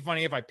in. Wouldn't it be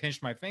funny if I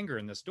pinched my finger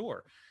in this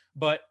door?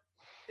 But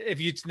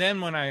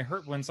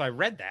once I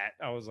read that,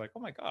 I was like, oh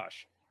my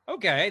gosh,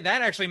 okay,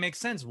 that actually makes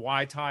sense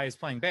why Ty is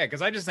playing bad.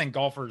 Because I just think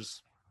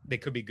golfers, they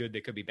could be good,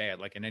 they could be bad,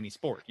 like in any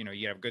sport.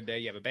 You have a good day,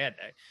 you have a bad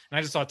day. And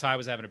I just thought Ty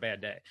was having a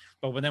bad day.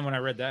 But then when I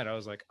read that, I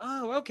was like,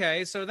 oh,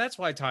 okay, so that's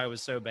why Ty was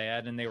so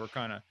bad. And they were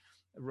kind of,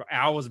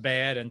 Al was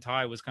bad and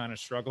Ty was kind of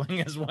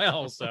struggling as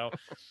well. So,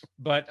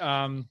 but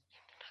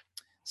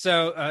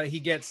he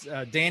gets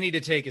Danny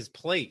to take his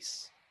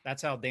place.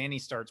 That's how Danny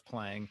starts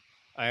playing.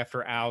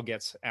 After Al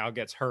gets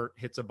hurt,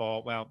 hits a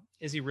ball. Well,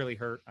 is he really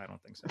hurt? I don't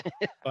think so.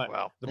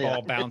 But the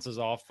ball bounces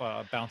off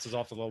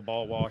the little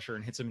ball washer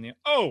and hits him in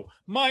the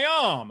my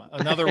arm.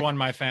 Another one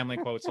my family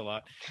quotes a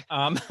lot.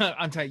 I'm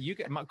telling you,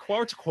 my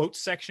quote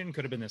section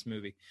could have been this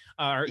movie.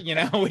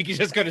 We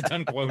just could have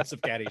done quotes of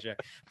Caddyshack.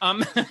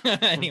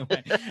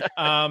 Anyway,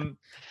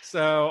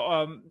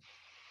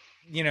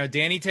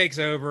 Danny takes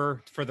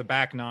over for the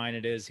back 9.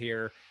 It is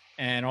here.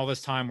 And all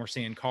this time we're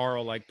seeing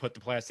Carl like put the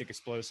plastic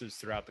explosives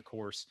throughout the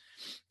course.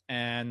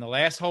 And the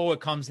last hole,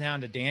 it comes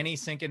down to Danny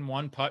sinking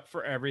 1 putt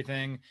for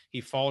everything. He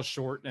falls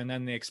short, and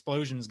then the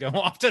explosions go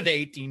off to the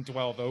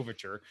 1812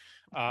 overture,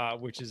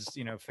 which is,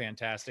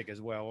 fantastic as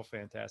well.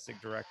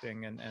 Fantastic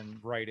directing and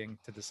writing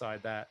to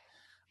decide that.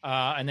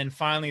 And then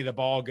finally the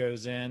ball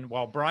goes in.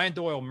 While Brian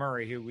Doyle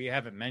Murray, who we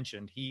haven't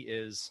mentioned,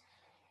 he's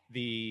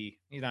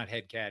not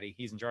head caddy.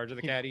 He's in charge of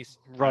the caddies.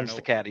 Runs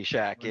the caddy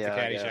shack. The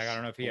caddy shack. I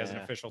don't know if he has an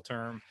official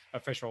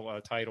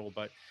title,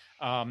 but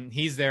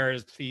he's there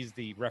he's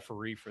the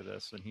referee for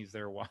this, and he's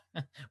there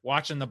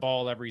watching the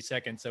ball every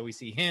second. So we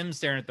see him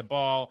staring at the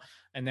ball,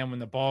 and then when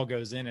the ball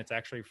goes in, it's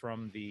actually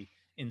from the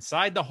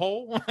inside the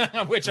hole,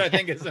 which I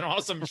think is an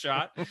awesome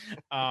shot.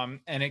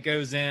 And it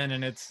goes in,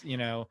 and it's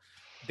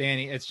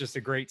Danny, it's just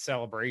a great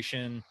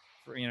celebration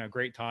for,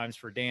 great times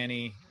for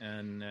Danny,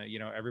 and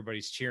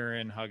everybody's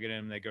cheering, hugging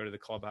him. They go to the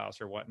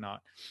clubhouse or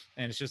whatnot,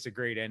 and it's just a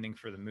great ending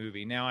for the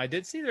movie. Now, I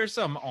did see there's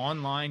some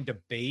online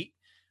debate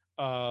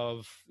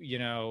of,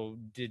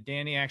 did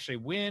Danny actually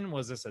win?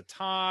 Was this a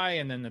tie?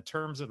 And then the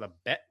terms of the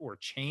bet were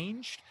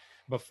changed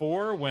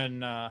before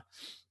when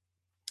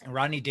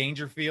Rodney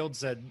Dangerfield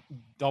said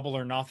double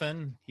or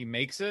nothing. He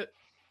makes it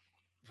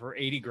for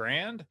 80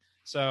 grand.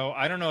 So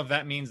I don't know if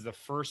that means the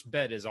first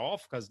bet is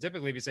off, because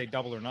typically if you say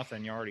double or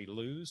nothing, you already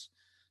lose.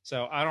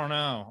 So I don't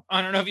know.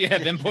 I don't know if you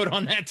have input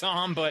on that,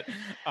 Tom, but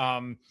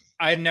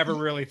I never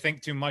really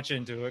think too much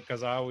into it,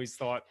 because I always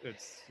thought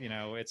it's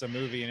a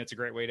movie and it's a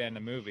great way to end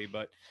a movie.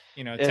 But,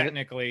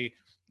 technically,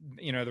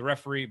 the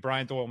referee,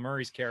 Brian Doyle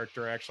Murray's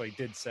character, actually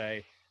did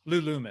say,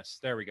 Lou Loomis,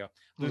 there we go.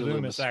 Lou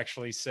Loomis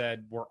actually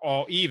said, we're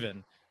all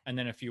even. And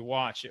then if you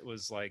watch, it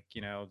was like,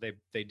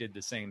 they did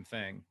the same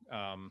thing.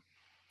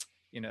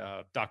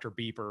 Dr.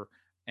 Beeper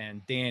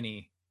and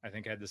Danny, I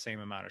think, had the same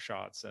amount of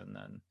shots, and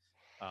then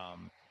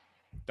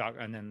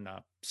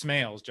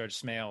Smales,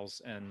 Judge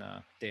Smales, and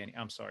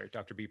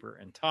Dr.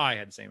 Beeper and Ty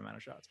had the same amount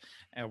of shots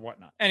and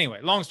whatnot. Anyway,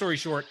 long story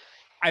short,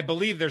 I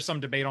believe there's some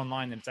debate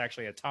online that it's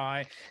actually a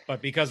tie,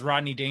 but because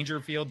Rodney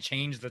Dangerfield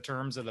changed the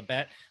terms of the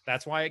bet,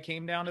 that's why it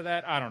came down to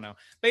that. I don't know.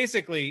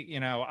 Basically,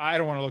 I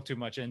don't want to look too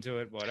much into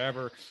it,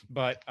 whatever.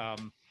 But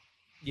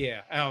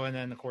yeah. Oh, and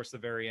then of course the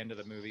very end of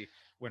the movie,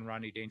 when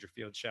Rodney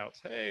Dangerfield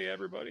shouts, "Hey,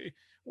 everybody,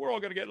 we're all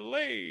going to get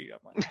laid." I'm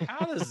like,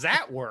 how does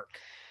that work?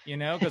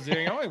 Because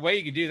the only way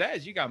you can do that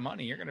is you got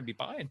money. You're going to be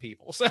buying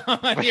people. So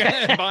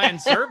you're buying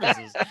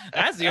services.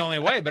 That's the only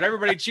way. But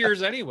everybody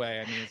cheers anyway.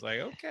 I mean, it's like,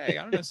 okay,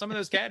 I don't know. Some of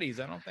those caddies,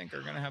 I don't think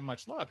are going to have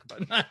much luck.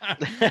 But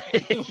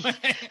anyway.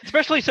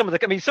 Especially some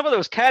of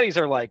those caddies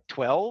are like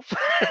 12.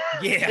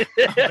 Yeah.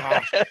 Oh,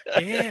 gosh.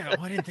 Yeah.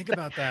 Oh, I didn't think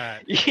about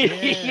that.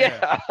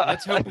 Yeah.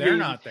 Let's hope they're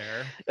not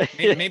there.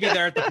 Maybe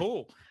they're at the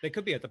pool. They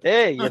could be at the pool.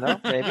 Hey,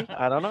 maybe.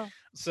 I don't know.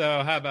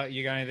 So how about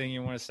you? Got anything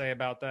you want to say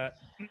about that?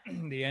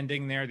 The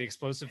ending there, the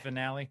explosive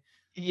finale?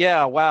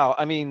 Yeah, wow.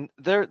 I mean,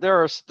 there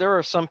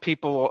are some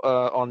people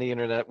on the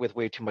internet with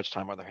way too much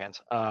time on their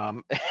hands.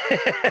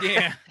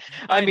 Yeah.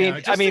 I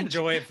mean,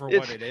 enjoy it for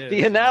what it is.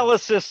 The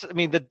analysis, I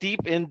mean, the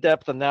deep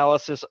in-depth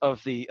analysis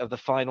of the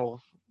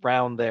final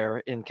round there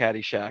in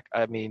Caddyshack.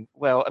 I mean,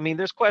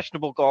 there's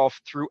questionable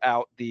golf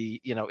throughout the,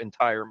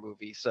 entire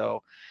movie.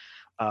 So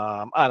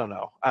I don't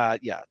know.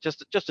 Yeah,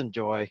 just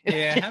enjoy.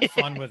 Yeah, have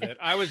fun with it.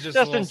 I was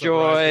just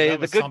enjoy.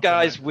 The good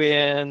guys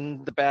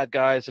win. The bad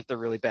guys, if they're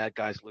really bad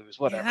guys, lose.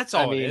 Whatever. Yeah, that's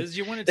all it is.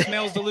 You wanted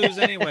Smales to lose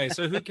anyway,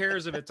 so who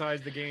cares if it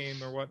ties the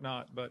game or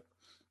whatnot? But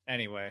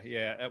anyway,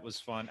 yeah, that was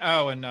fun.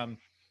 Oh, and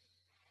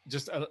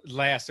just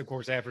last, of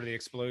course, after the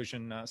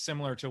explosion,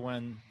 similar to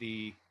when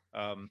the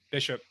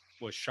bishop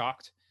was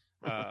shocked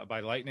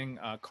by lightning,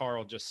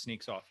 Carl just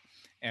sneaks off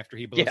after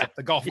he blows up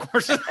the golf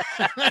course.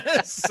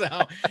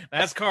 So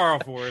that's Carl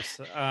for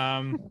us.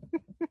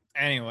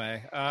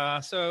 Anyway,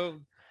 so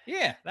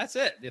yeah, that's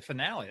it. The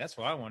finale. That's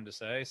what I wanted to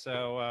say.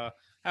 So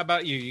how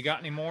about you? You got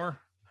any more?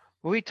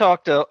 We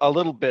talked a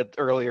little bit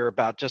earlier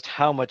about just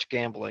how much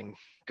gambling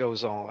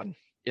goes on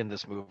in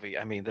this movie.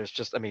 I mean,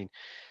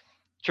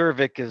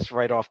 Chervik is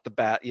right off the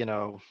bat,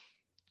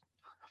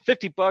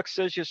 $50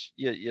 says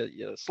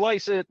you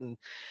slice it, and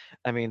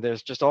I mean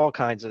there's just all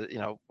kinds of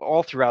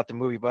all throughout the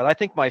movie. But I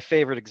think my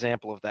favorite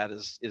example of that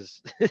is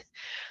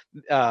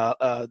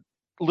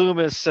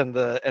Loomis and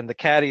the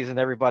caddies and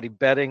everybody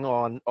betting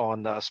on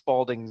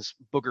Spalding's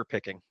booger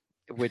picking,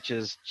 which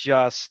is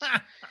just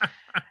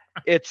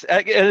it's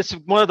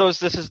one of those.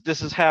 This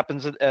is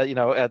happens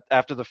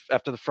after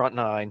the front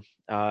nine,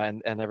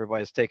 and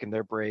everybody's taking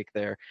their break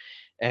there,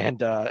 and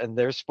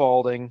there's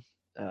Spalding.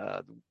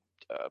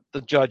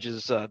 The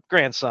judge's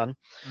grandson,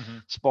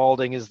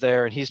 Spalding, is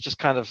there, and he's just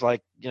kind of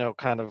like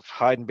kind of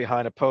hiding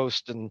behind a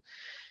post, and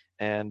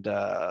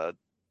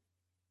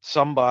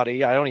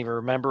somebody, I don't even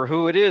remember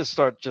who it is,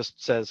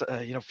 just says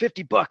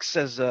 $50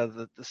 says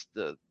the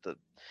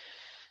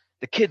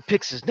kid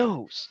picks his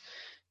nose.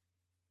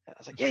 And I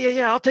was like,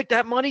 yeah, I'll take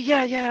that money,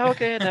 yeah,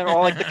 okay. And then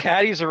all like the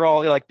caddies are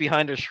all like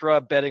behind a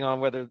shrub betting on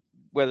whether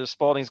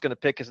Spalding's going to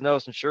pick his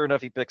nose, and sure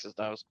enough, he picks his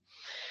nose.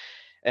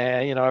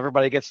 And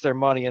everybody gets their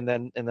money, and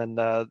then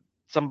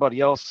somebody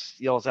else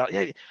yells out,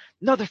 "Yeah,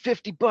 another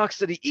 $50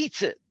 that he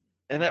eats it."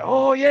 And then,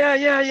 oh yeah,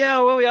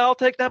 well, yeah, I'll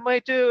take that money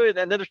too.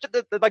 And then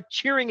they're like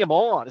cheering him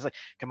on. It's like,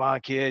 come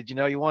on, kid,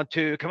 you want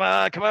to, come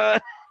on.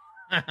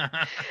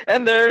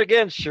 And there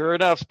again, sure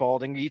enough,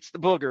 Spalding eats the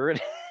booger,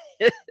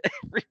 and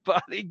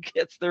everybody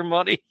gets their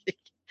money.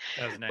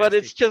 But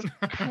it's just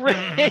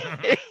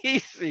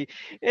crazy.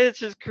 It's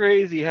just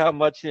crazy how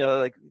much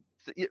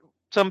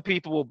some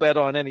people will bet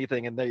on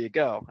anything, and there you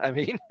go. I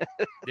mean,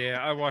 yeah,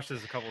 I watched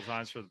this a couple of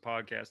times for the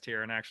podcast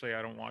here, and actually,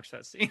 I don't watch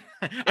that scene.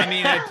 I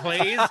mean, it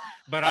plays,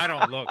 but I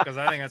don't look because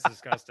I think that's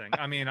disgusting.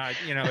 I mean,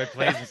 it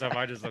plays and stuff.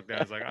 I just looked at it,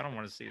 I was like, I don't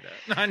want to see that.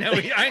 I know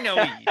he eats it. I don't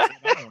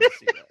want to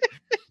see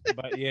that.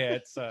 But yeah,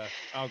 it's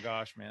oh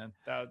gosh, man,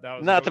 that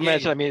was Not to yeah,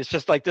 mention, I mean, it's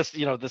just like, this, oh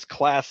gosh, man, that was not to yeah. mention, I mean, it's just like this, this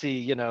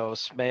classy,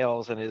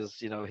 Smales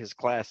and his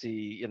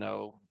classy,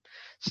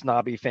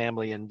 snobby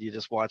family, and you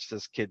just watch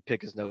this kid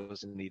pick his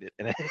nose and eat it.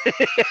 And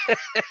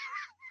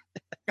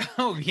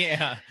Oh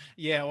yeah,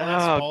 yeah.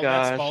 Well, oh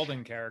That gosh,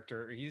 Spalding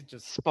character, he's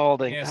just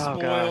Spalding. yeah Oh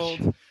gosh.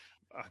 spoiled.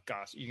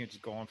 Gosh, you can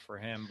just go on for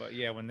him. But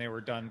yeah, when they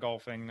were done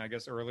golfing, I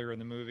guess earlier in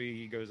the movie,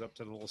 he goes up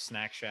to the little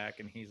snack shack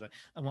and he's like,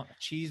 "I want a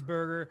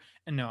cheeseburger,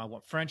 and no, I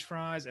want French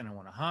fries, and I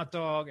want a hot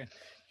dog, and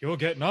you'll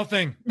get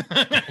nothing."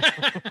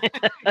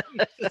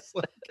 Just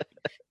like,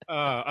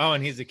 oh,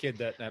 and he's a kid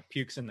that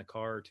pukes in the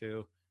car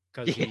too.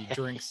 Because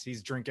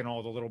he's drinking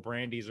all the little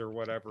brandies or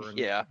whatever,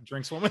 and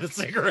drinks one with a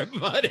cigarette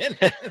butt in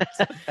it.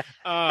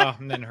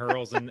 And then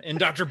hurls in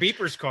Dr.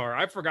 Beeper's car.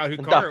 I forgot who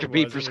car Dr. it was.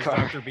 Beeper's It was car.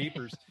 Dr.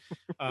 Beeper's.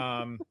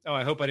 I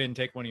hope I didn't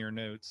take one of your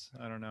notes.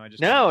 I don't know. I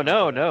just No.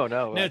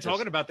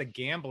 Talking about the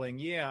gambling,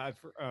 I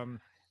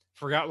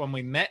forgot when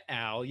we met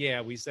Al.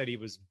 Yeah, we said he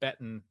was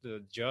betting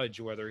the judge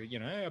whether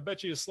hey, I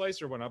bet you a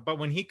slice or whatnot. But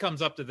when he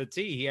comes up to the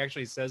tee, he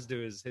actually says to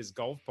his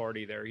golf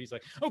party there, he's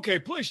like, "Okay,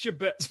 place your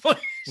bets, place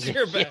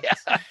your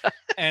bets."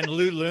 And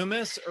Lou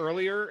Loomis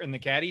earlier in the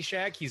caddy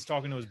shack, he's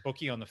talking to his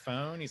bookie on the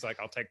phone. He's like,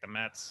 "I'll take the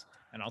Mets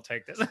and I'll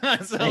take this." So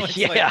it's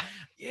like,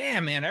 yeah,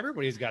 man,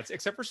 everybody's got,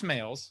 except for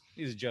Smales,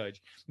 he's a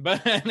judge,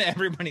 but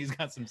everybody's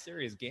got some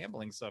serious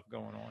gambling stuff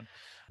going on.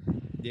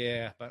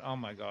 Yeah, but oh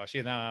my gosh,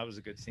 yeah, no, that was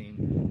a good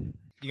scene.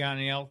 You got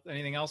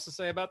anything else to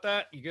say about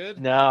that? You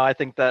good? No, I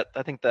think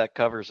that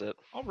covers it.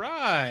 All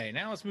right,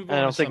 now let's move on.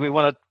 I don't think we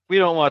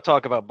don't want to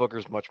talk about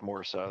bookers much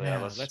more. So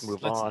no, let's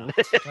move on.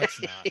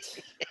 Let's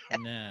not.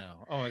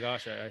 No. Oh my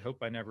gosh, I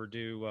hope I never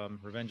do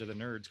Revenge of the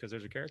Nerds because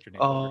there's a character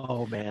named.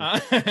 Oh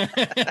man.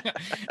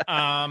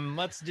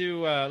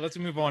 Let's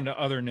move on to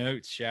other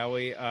notes, shall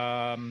we?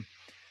 I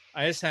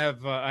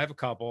have a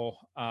couple.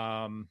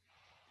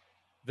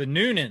 The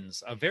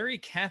Noonans, a very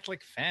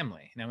Catholic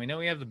family. Now we know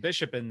we have the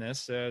bishop in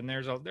this, and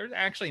there's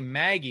actually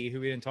Maggie, who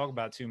we didn't talk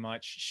about too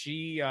much.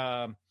 She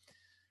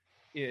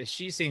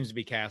seems to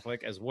be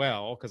Catholic as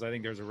well, because I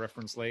think there's a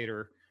reference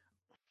later.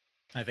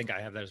 I think I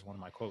have that as one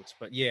of my quotes,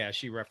 but yeah,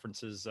 she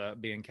references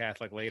being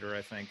Catholic later,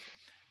 I think.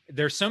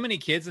 There's so many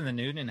kids in the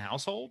Noonan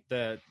household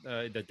that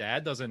the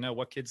dad doesn't know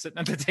what kid's sitting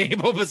at the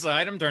table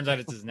beside him. Turns out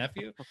it's his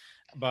nephew.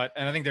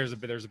 And I think there's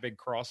a big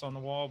cross on the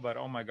wall. But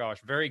oh my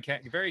gosh, very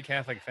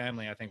Catholic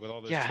family. I think with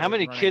all those. Yeah, how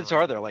many kids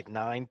are there? Like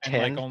 9, 10?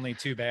 And like only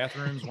 2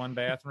 bathrooms, 1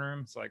 bathroom.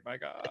 It's like my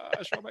gosh,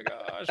 oh my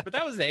gosh. But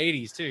that was the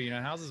 80s too.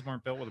 Houses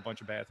weren't built with a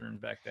bunch of bathrooms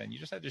back then. You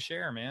just had to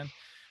share, man.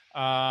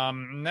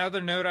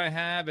 Another note I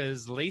have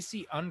is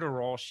Lacey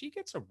Underall. She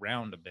gets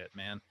around a bit,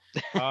 man.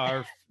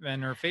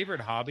 And her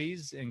favorite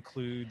hobbies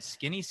include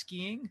skinny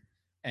skiing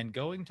and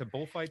going to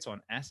bullfights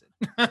on acid.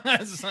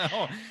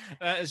 So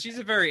she's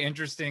a very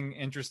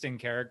interesting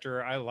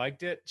character. I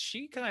liked it.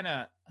 She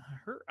I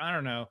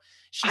don't know.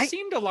 She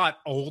seemed a lot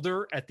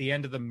older at the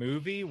end of the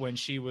movie when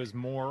she was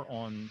more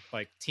on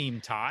like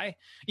Team Ty.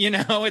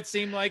 It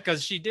seemed like,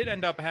 because she did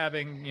end up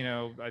having,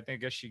 I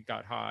guess she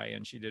got high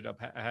and she did up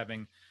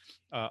having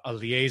a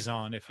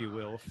liaison, if you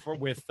will,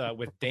 with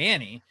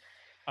Danny,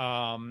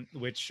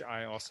 which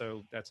I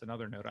also, that's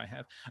another note I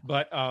have.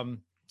 But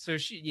so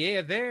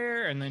she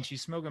there, and then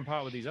she's smoking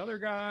pot with these other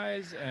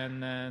guys,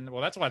 and then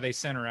that's why they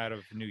sent her out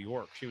of New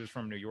York. She was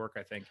from New York,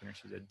 I think, and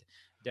she said,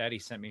 "Daddy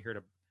sent me here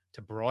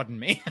to broaden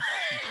me."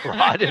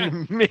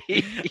 Broaden me.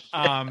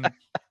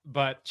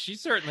 But she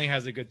certainly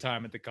has a good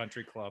time at the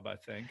country club, I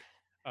think.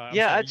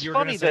 Yeah, it's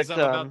funny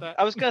that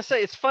I was gonna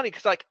say, it's funny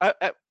because like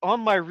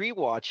on my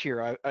rewatch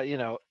here,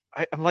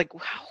 I'm like,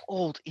 how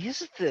old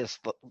is this?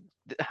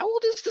 How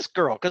old is this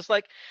girl? Because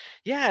like,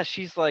 yeah,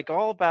 she's like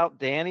all about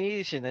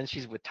Danny, and then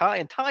she's with Ty,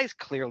 and Ty's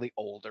clearly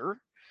older.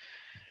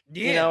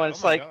 Yeah, and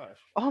it's like, gosh.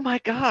 Oh my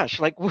gosh,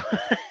 like.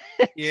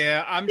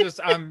 Yeah, I'm just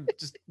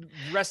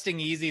resting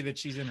easy that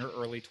she's in her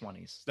early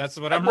 20s. That's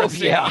what I'm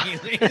resting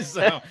easy.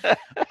 So,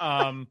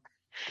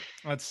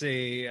 let's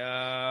see.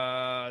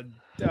 And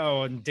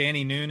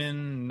Danny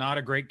Noonan, not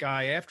a great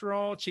guy after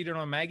all. Cheated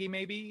on Maggie,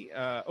 maybe.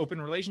 Open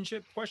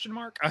relationship? ?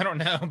 I don't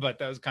know, but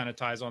that was kind of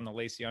ties on the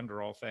Lacey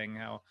Underall thing.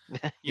 How,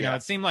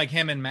 it seemed like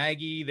him and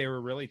Maggie, they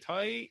were really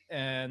tight,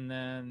 and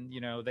then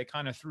they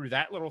kind of threw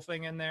that little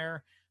thing in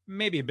there.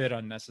 Maybe a bit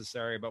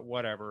unnecessary, but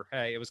whatever.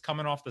 Hey, it was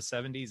coming off the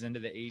 70s into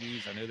the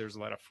 80s. I know there's a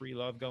lot of free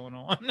love going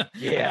on.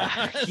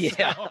 Yeah.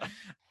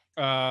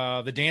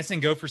 So, the dancing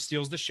gopher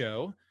steals the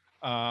show.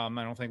 I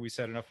don't think we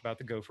said enough about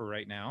the gopher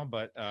right now,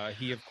 but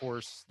he, of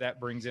course,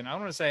 that brings in, I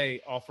don't want to say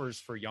offers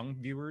for young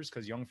viewers,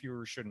 because young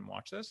viewers shouldn't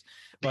watch this,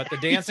 but the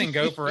dancing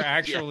gopher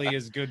actually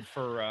is good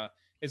for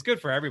it's good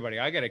for everybody.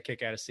 I got a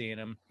kick out of seeing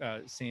him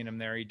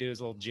there. He did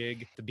his little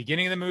jig at the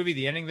beginning of the movie,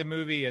 the ending of the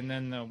movie, and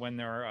then when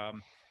they're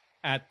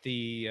at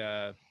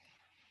the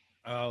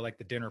like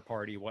the dinner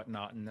party,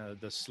 whatnot, and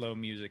the slow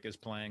music is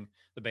playing.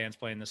 The band's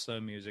playing the slow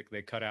music.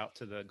 They cut out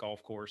to the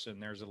golf course,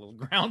 and there's a little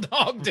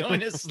groundhog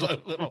doing his slow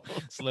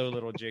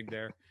little jig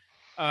there.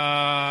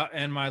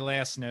 And my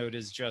last note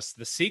is just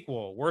the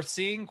sequel worth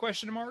seeing? ?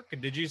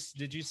 Did you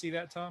see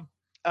that, Tom?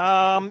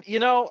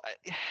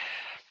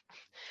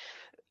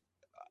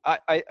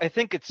 I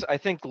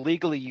think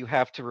legally you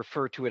have to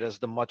refer to it as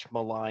the much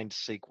maligned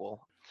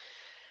sequel.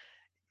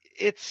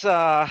 It's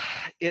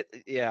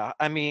it yeah,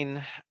 I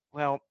mean,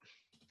 well,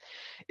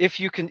 if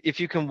you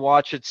can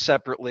watch it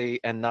separately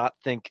and not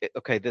think,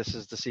 okay, this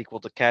is the sequel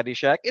to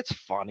Caddyshack, it's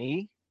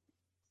funny.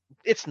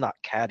 It's not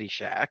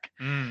Caddyshack.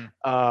 Mm.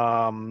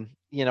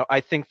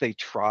 I think they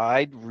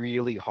tried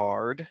really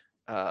hard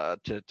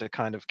to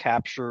kind of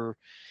capture,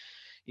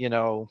 you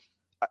know,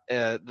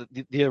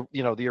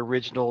 the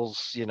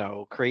originals,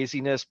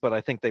 craziness, but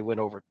I think they went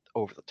over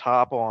the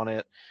top on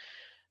it.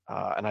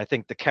 And I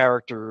think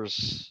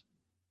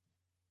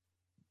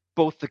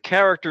both the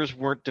characters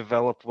weren't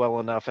developed well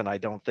enough, and I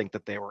don't think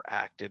that they were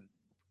acted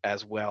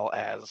as well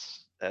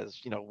as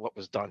what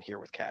was done here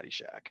with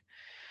Caddyshack.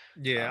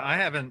 Yeah, Um,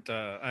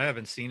 I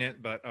haven't seen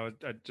it, but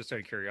just out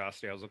of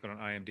curiosity, I was looking on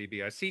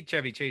IMDb. I see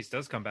Chevy Chase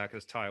does come back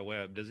as Ty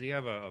Webb. Does he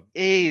have a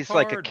big he's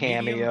like a part,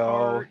 medium cameo.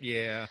 part?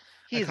 Yeah, I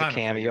He's a kind of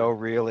cameo,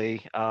 figured.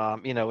 really.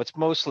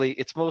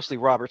 It's mostly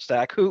Robert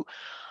Stack, who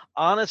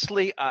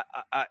honestly,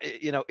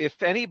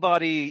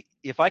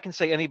 if I can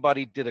say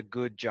anybody did a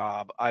good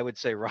job, I would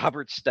say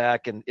Robert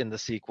Stack in the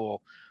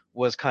sequel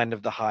was kind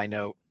of the high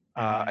note.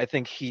 Hmm. I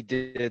think he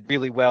did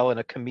really well in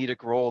a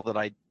comedic role that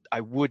I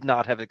would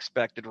not have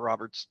expected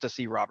Roberts to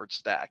see Robert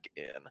Stack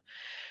in.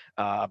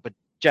 But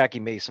Jackie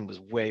Mason was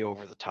way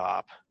over the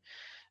top.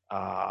 In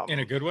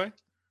a Um, good way,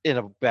 in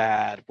a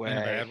bad in a way,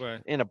 bad way.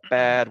 in a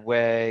bad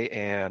way,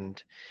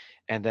 and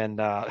then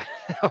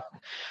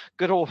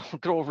good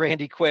old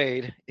Randy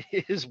Quaid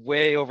is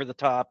way over the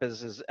top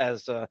as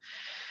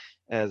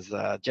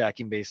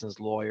Jackie Mason's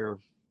lawyer,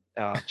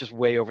 just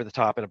way over the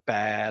top in a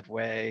bad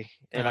way.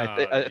 And Oh,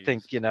 I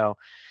think, jeez.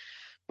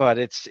 but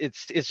it's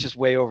just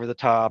way over the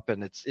top,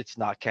 and it's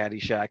not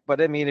Caddyshack.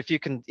 But I mean, if you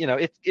can,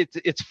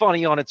 it's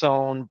funny on its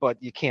own,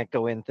 but you can't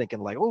go in thinking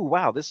like, oh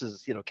wow, this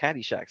is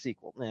Caddyshack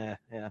sequel.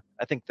 Yeah.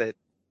 I think that,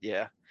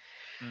 yeah,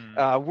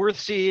 Mm. worth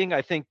seeing.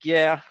 I think,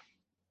 yeah,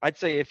 I'd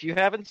say if you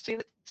haven't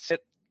seen it,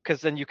 sit,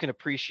 because then you can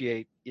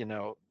appreciate,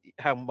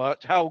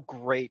 how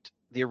great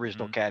the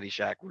original Hmm.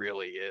 Caddyshack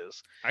really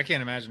is. I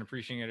can't imagine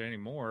appreciating it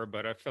anymore,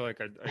 but I feel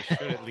like I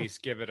should at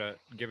least give it a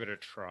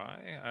try.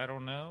 I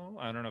don't know.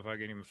 I don't know if I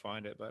can even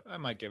find it, but I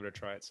might give it a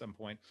try at some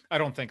point. I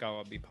don't think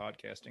I'll be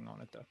podcasting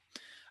on it though.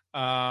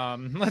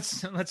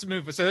 Let's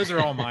move. So those are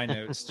all my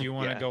notes. Do you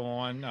want to Yeah, go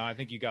on? I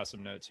think you got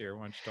some notes here.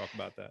 Why don't you talk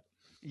about that?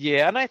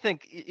 yeah, and I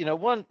think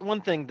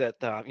one thing that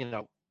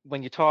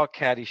when you talk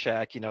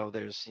Caddyshack,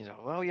 there's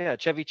oh yeah,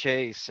 Chevy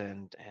Chase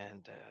and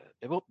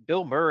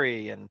Bill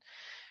Murray,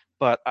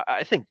 but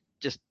I think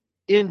just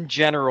in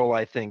general,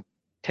 I think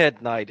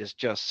Ted Knight is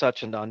just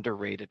such an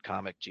underrated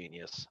comic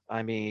genius.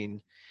 I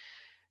mean,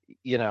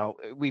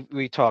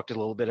 we talked a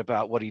little bit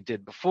about what he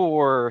did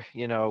before,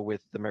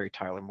 with the Mary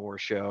Tyler Moore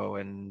show,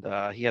 and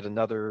he had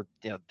another,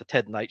 the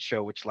Ted Knight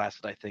show, which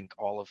lasted, I think,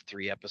 all of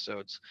 3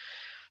 episodes.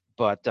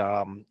 But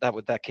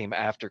that came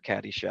after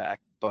Caddyshack.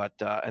 But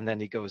and then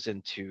he goes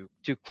into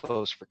Too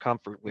Close for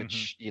Comfort, Mm-hmm.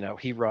 which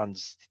he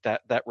runs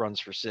that runs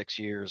for 6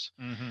 years.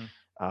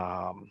 Mm-hmm.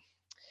 Um,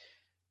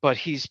 but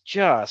he's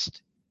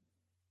just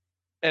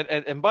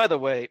and by the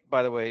way,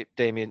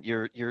 Damien,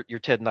 your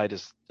Ted Knight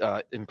is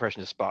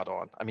impression is spot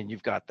on. I mean,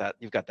 you've got that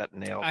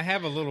nailed. I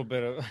have a little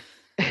bit of.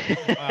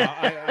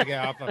 I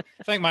got off.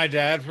 Thank my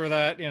dad for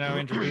that.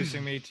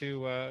 Introducing me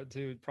to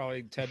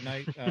probably Ted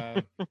Knight.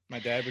 My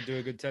dad would do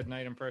a good Ted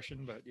Knight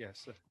impression, but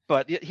yes.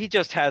 But he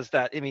just has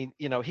that. I mean,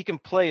 he can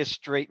play a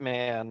straight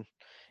man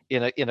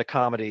in a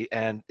comedy,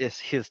 and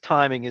his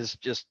timing is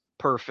just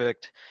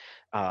perfect.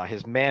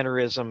 His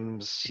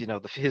mannerisms,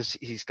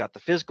 he's got the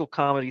physical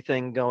comedy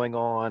thing going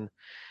on,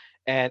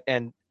 and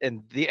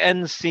the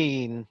end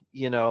scene,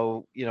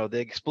 the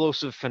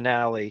explosive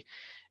finale,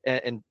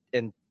 and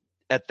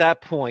at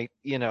that point,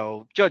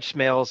 Judge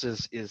Smales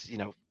is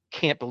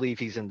can't believe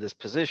he's in this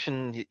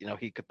position.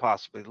 He could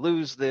possibly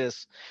lose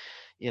this.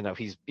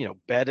 He's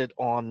betted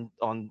on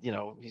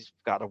he's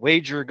got a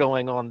wager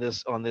going on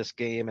this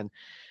game, and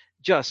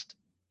just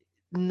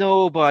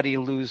nobody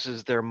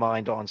loses their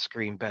mind on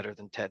screen better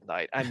than Ted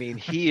Knight. I mean,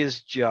 he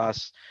is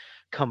just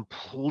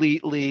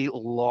completely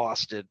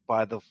lost it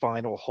by the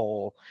final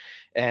hole,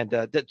 and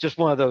just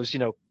one of those,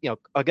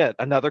 again,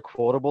 another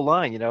quotable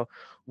line.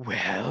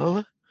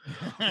 Well,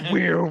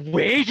 we're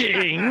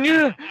waiting.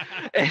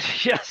 And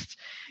just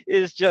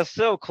is just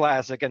so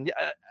classic, and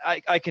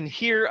I can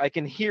hear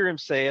him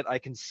say it. I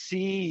can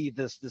see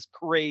this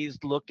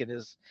crazed look in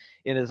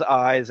his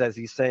eyes as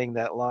he's saying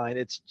that line.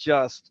 It's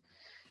just,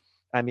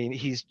 I mean,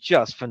 he's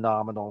just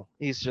phenomenal.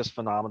 He's just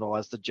phenomenal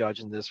as the judge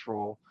in this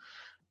role.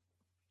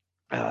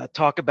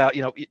 Talk about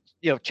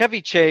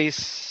Chevy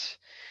Chase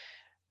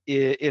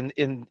in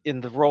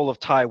the role of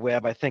Ty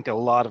Webb. I think a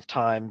lot of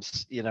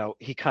times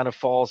he kind of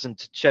falls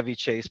into Chevy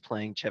Chase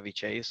playing Chevy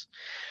Chase.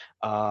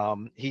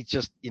 He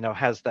just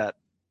has that,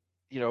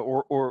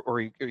 or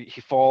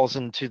he falls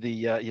into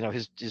the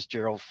his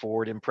Gerald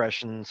Ford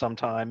impression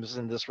sometimes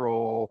in this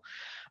role.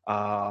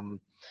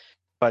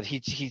 But he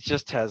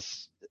just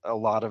has a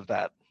lot of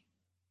that,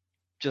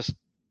 just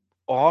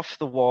off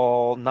the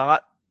wall,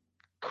 not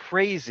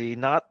crazy,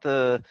 not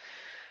the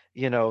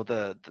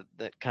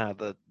the kind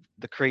of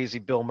the crazy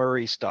Bill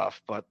Murray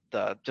stuff, but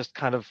just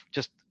kind of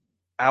just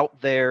out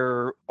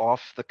there,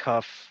 off the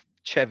cuff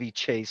Chevy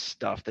Chase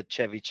stuff that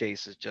Chevy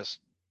Chase is just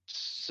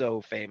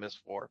so famous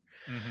for.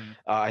 Hmm.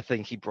 I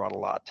think he brought a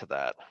lot to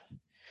that,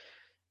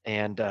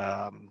 and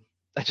I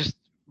just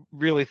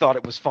really thought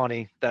it was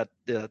funny that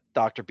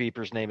Dr.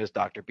 Beeper's name is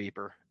Dr.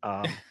 Beeper.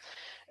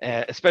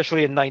 Yeah.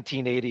 Especially in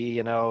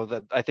 1980,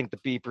 that I think the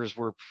Beepers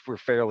were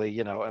fairly,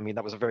 I mean,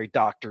 that was a very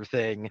doctor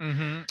thing,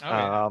 Hmm. Oh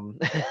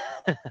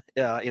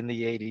yeah. um, in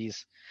the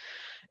 80s.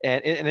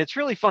 And it's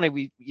really funny.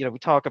 We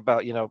talk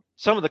about,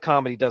 some of the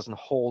comedy doesn't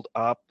hold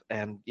up,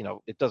 and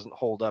it doesn't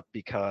hold up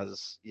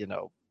because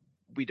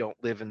we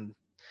don't live in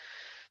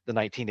the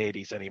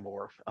 1980s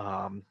anymore,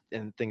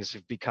 and things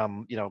have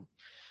become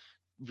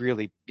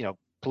really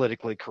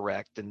politically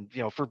correct, and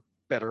for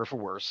better or for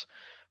worse.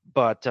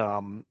 But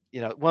one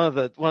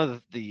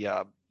of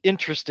the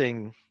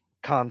interesting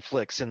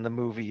conflicts in the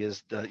movie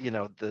is the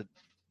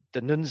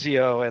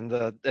Nunzio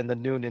and the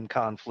Noonan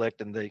conflict,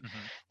 and Hmm.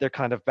 they're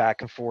kind of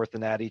back and forth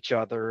and at each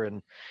other,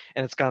 and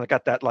it's kind of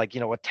got that, like,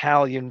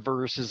 Italian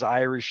versus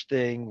Irish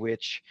thing,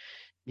 which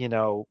you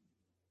know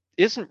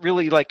isn't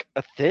really like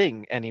a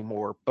thing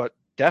anymore, but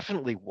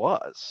definitely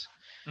was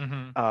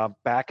Hmm.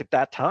 back at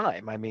that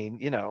time. I mean,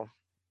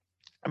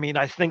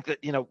 I think that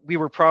we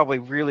were probably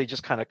really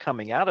just kind of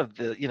coming out of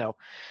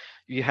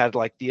you had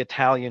like the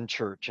Italian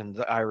church and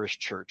the Irish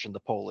church and the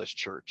Polish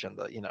church and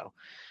the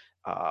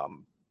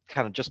um,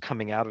 kind of just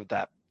coming out of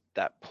that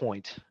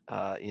point,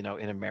 in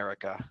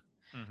America.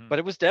 Hmm. But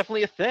it was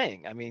definitely a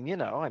thing.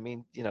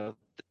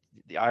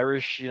 The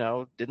Irish,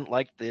 didn't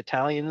like the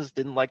Italians,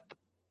 didn't like the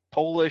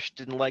Polish,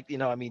 didn't like,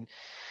 I mean,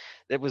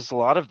 there was a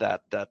lot of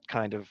that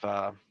kind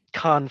of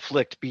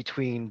conflict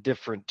between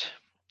different,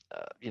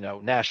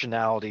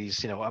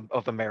 nationalities,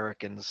 of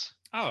Americans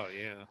Oh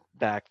yeah.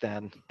 back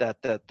then. That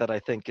I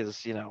think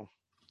is,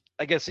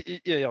 I guess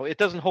it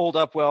doesn't hold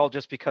up well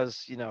just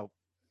because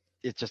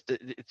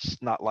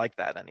it's not like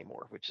that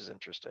anymore, which is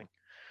interesting.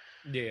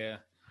 Yeah.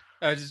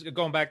 Just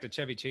going back to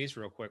Chevy Chase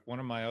real quick. One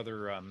of my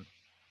other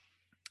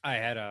I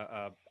had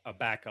a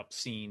backup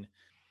scene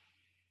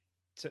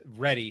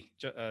ready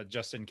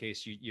just in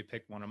case you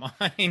pick one of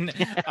mine.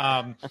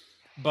 um,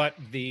 but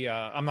the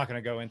I'm not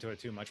going to go into it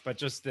too much. But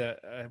just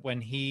the when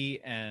he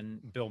and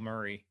Bill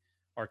Murray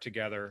are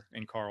together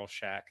in Carl's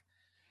shack,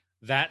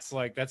 that's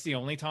the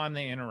only time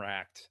they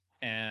interact.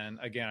 And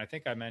again, I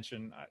think I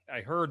mentioned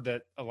I heard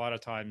that a lot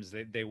of times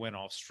they went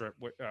off script,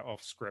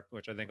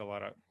 which I think a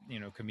lot of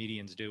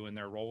comedians do in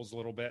their roles a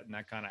little bit, and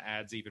that kind of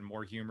adds even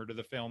more humor to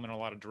the film. And a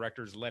lot of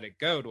directors let it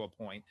go to a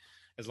point,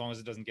 as long as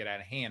it doesn't get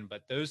out of hand.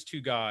 But those two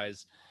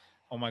guys,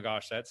 oh my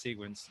gosh, that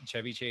sequence,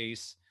 Chevy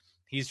Chase,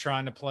 he's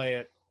trying to play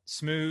it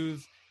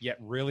smooth yet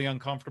really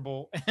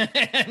uncomfortable,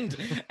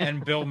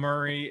 and Bill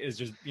Murray is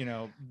just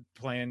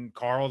playing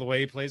Carl the way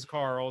he plays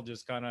Carl,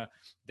 just kind of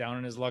down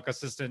in his luck,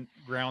 assistant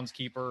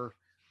groundskeeper.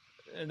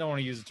 I don't want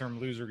to use the term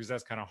loser because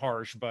that's kind of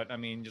harsh, but I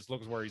mean, just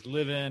looks where he's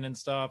living and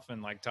stuff,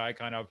 and like Ty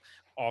kind of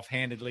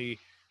offhandedly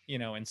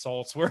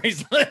insults where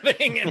he's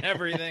living and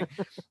everything.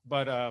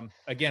 But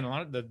again, a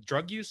lot of the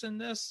drug use in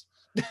this.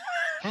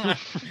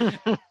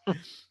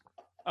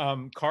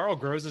 Carl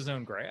grows his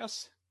own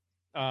grass,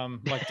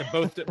 like to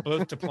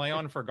both to play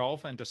on for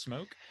golf and to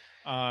smoke.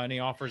 And he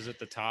offers it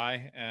to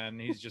Ty,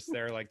 and he's just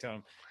there like telling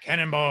him,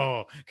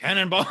 "Cannonball,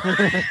 cannonball."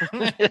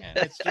 And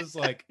it's just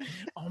like,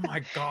 oh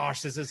my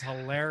gosh, this is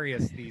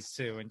hilarious. These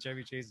two, and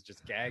Chevy Chase is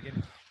just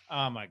gagging.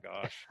 Oh my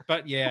gosh.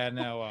 But yeah,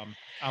 no,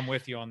 I'm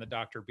with you on the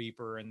Dr.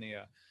 Beeper and the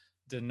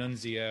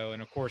D'Annunzio,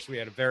 and of course we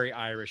had a very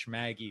Irish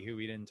Maggie who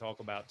we didn't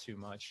talk about too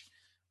much.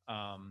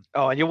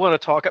 Oh, and you want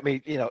to talk? I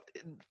mean,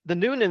 the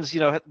Noonans,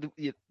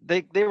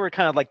 they were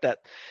kind of like that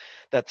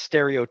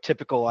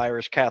stereotypical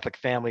Irish Catholic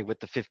family with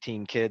the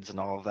 15 kids and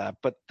all of that.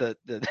 But the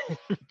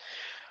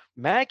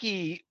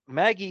Maggie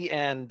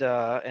and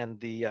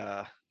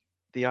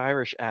the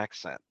Irish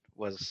accent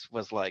was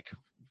like,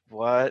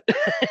 what?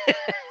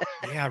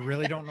 Yeah, I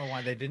really don't know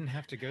why they didn't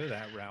have to go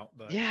that route,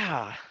 but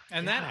Yeah,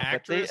 and that yeah,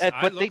 actress, I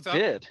but they looked up,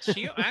 did.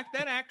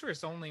 that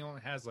actress only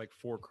has like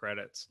 4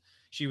 credits.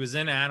 She was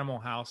in Animal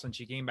House and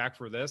she came back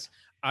for this.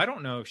 I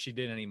don't know if she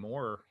did any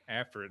more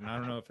after it, and I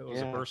don't know if it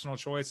was a Yeah. personal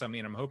choice. I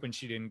mean, I'm hoping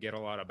she didn't get a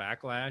lot of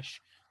backlash,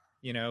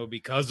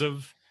 because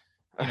of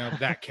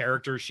that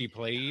character she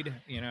played.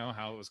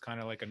 How it was kind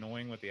of like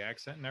annoying with the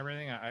accent and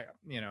everything.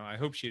 I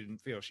hope she didn't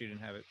feel she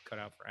didn't have it cut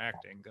out for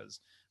acting, because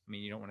I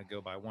mean, you don't want to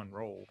go by one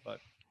role, but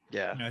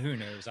Yeah. who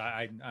knows?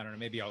 I don't know.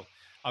 Maybe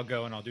I'll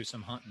go and I'll do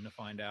some hunting to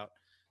find out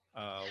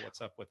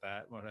what's up with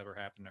that. Whatever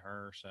happened to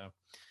her? So,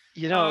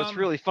 It's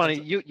really funny.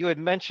 that's You had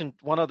mentioned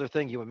one other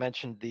thing. You had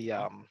mentioned the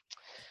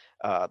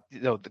yeah,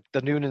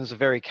 the Noonan's a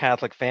very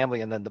Catholic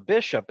family, and then the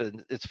bishop.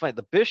 And it's funny.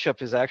 The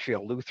bishop is actually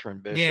a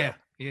Lutheran yeah, bishop.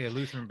 yeah.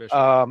 Lutheran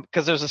bishop.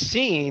 Because there's a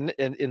scene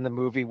in the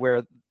movie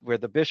where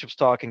the bishop's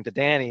talking to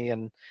Danny,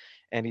 and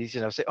he's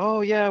say,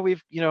 oh yeah,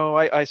 we've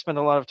I spend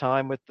a lot of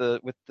time with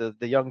the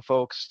young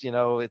folks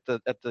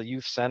at the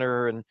youth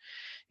center, and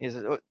he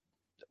says,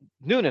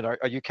 Noonan, are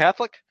you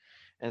Catholic?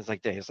 And it's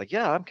like, Danny's like,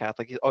 yeah, I'm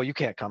Catholic. Oh, you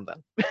can't come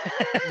then.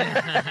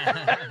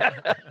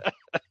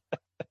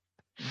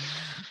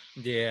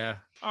 Yeah.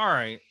 All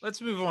right.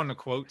 Let's move on to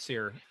quotes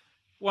here.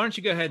 Why don't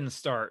you go ahead and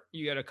start?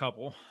 You got a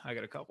couple. I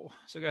got a couple.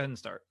 So go ahead and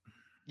start.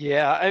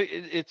 Yeah,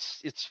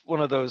 it's one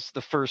of those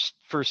the first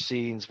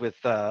scenes with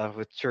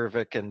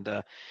Chervik,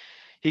 and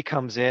he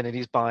comes in and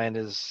he's buying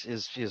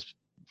his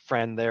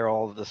friend there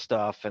all of the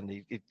stuff, and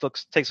he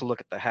takes a look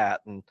at the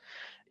hat, and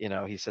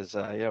he says,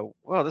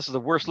 well, this is the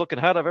worst looking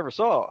hat I've ever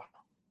saw.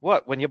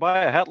 What, when you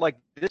buy a hat like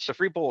this, a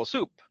free bowl of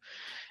soup?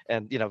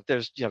 And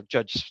there's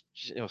Judge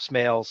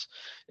Smales,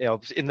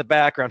 in the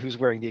background, who's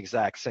wearing the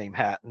exact same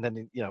hat, and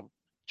then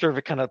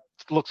Chervik kind of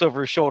looks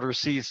over his shoulder,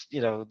 sees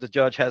the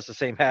judge has the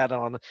same hat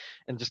on,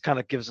 and just kind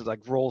of gives it, like,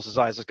 rolls his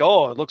eyes, like,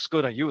 oh, it looks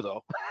good on you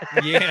though.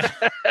 Yeah.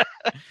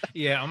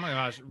 Yeah. Oh my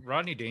gosh.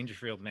 Rodney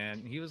Dangerfield,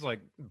 man. He was like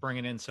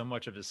bringing in so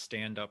much of his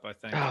stand up, I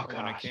think, Oh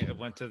when gosh.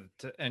 went to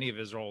any of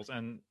his roles.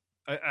 And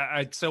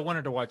I so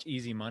wanted to watch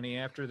Easy Money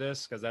after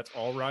this because that's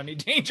all Rodney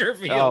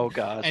Dangerfield Oh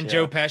gosh. and Yeah.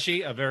 Joe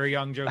Pesci, a very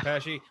young Joe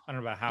Pesci. I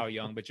don't know about how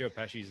young, but Joe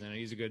Pesci's in it.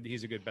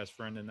 He's a good best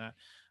friend in that.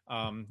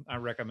 I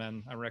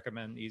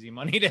recommend Easy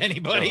Money to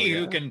anybody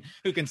Oh, yeah.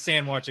 who can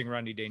stand watching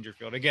Rodney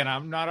Dangerfield. Again,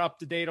 I'm not up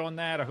to date on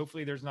that.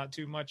 Hopefully, there's not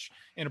too much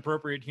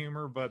inappropriate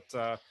humor, but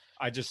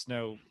I just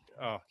know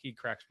he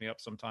cracks me up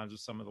sometimes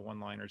with some of the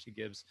one-liners he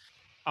gives.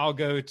 I'll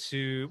go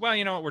to, well,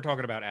 you know what, we're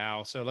talking about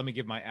Al, so let me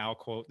give my Al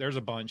quote. There's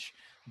a bunch,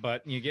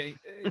 but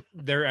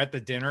they're at the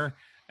dinner,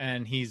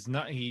 and he's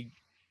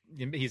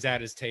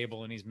at his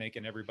table, and he's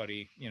making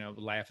everybody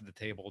laugh at the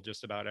table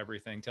just about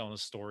everything, telling a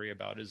story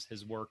about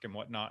his work and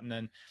whatnot. And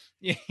then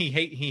he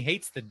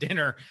hates the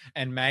dinner,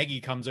 and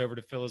Maggie comes over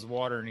to fill his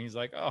water, and he's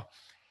like, oh,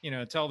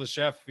 tell the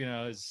chef,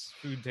 his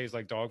food tastes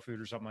like dog food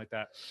or something like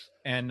that.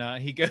 And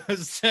he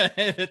goes to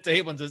the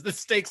table and says, "This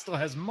steak still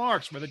has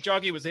marks where the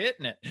jockey was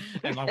hitting it."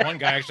 And my one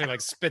guy actually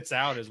like spits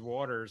out his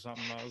water or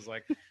something. I was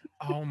like,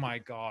 "Oh my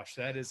gosh,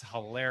 that is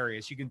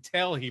hilarious!" You can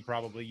tell he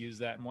probably used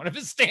that in one of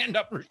his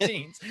stand-up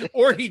routines,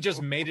 or he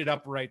just made it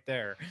up right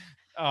there.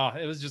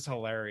 It was just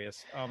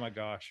hilarious. Oh my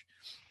gosh,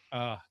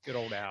 good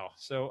old Al.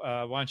 So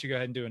why don't you go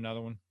ahead and do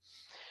another one?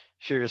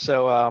 Sure.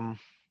 So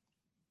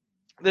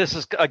this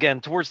is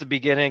again towards the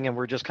beginning, and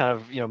we're just kind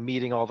of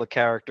meeting all the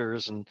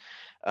characters, and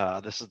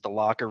this is the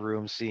locker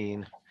room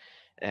scene,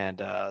 and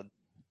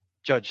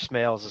Judge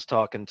Smales is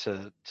talking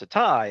to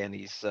Ty, and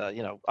he's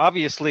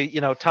obviously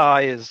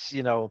Ty is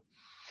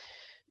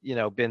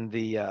been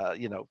the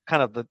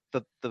kind of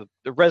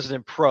the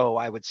resident pro,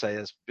 I would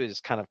say, is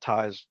kind of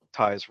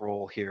Ty's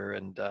role here.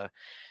 And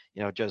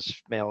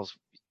Judge Smales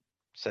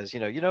says,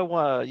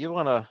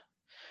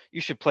 you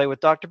should play with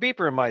Dr.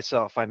 Beeper and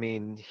myself. I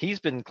mean, he's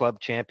been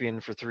club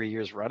champion for 3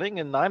 years running,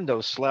 and I'm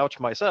no slouch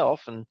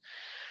myself. And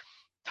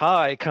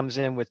Ty comes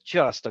in with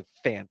just a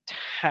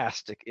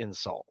fantastic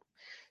insult.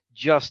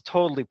 Just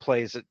totally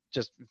plays it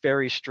just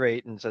very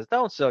straight and says,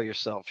 "Don't sell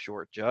yourself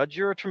short, Judge.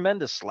 You're a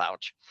tremendous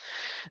slouch."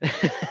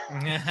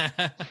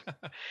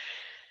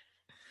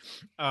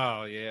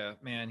 Oh yeah,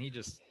 man.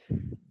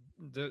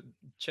 The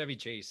Chevy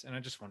Chase, and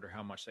I just wonder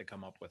how much they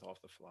come up with off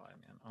the fly,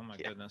 man. Oh my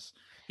Yeah. goodness.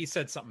 He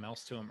said something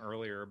else to him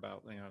earlier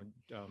about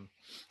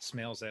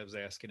Smales. I was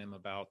asking him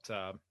about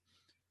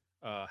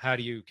how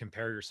do you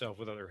compare yourself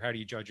with other? How do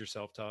you judge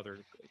yourself to other?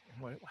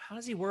 How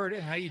does he word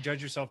it? How do you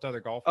judge yourself to other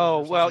golfers Oh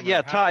or well, something? Or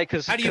yeah, Ty,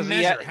 because how do you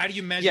measure? How do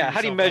you measure? yeah,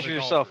 how do you yourself to measure other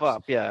yourself golfers?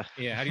 up? Yeah.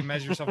 Yeah, how do you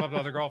measure yourself up to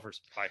other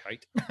golfers? By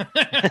height.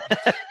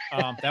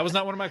 That was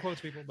not one of my quotes,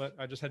 people, but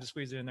I just had to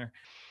squeeze it in there.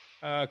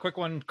 Quick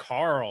one,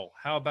 Carl.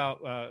 How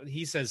about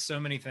he says so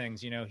many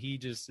things. He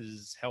just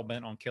is hell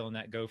bent on killing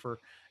that gopher.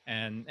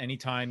 And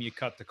anytime you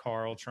cut to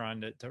Carl trying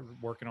to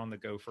working on the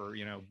gopher,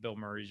 Bill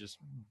Murray's just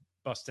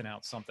busting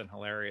out something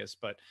hilarious.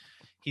 But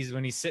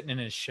when he's sitting in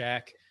his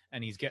shack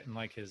and he's getting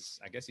like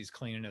I guess he's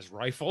cleaning his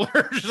rifle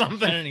or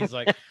something, and he's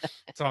like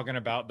talking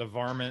about the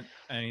varmint,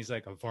 and he's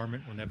like, a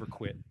varmint will never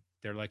quit.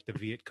 They're like the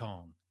Viet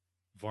Cong.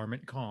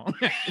 Varmint Kong.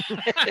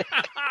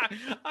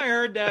 I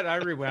heard that. I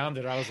rewound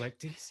it. I was like,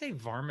 did he say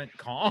Varmint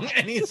Kong?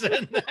 And he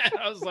said that.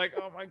 I was like,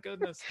 oh my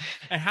goodness.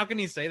 And how can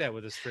he say that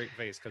with a straight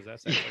face? Because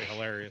that's actually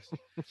hilarious.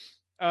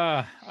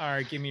 All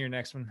right, give me your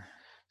next one.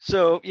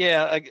 So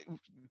yeah,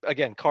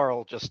 again,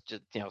 Carl just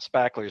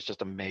Spackler is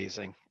just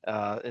amazing,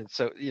 and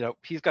so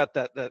he's got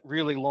that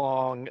really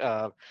long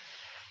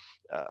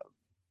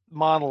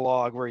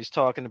monologue where he's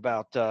talking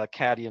about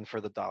caddying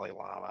for the Dalai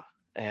Lama.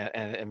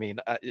 And I mean,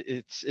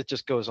 it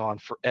just goes on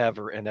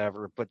forever and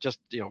ever. But just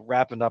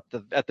wrapping up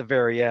at the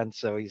very end.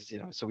 So he's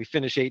so we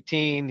finish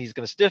 18. He's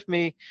going to stiff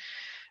me,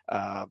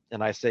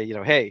 and I say,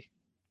 hey,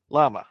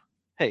 Lama,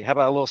 hey, how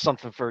about a little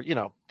something for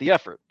the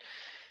effort?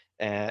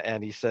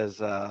 And he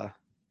says,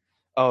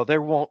 oh,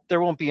 there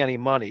won't be any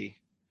money,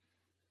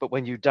 but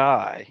when you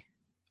die,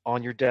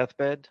 on your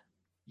deathbed,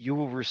 you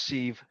will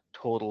receive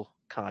total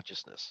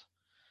consciousness.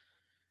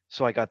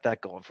 So I got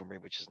that going for me,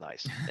 which is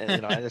nice. And, you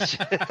know, and it's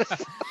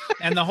just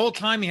And the whole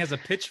time he has a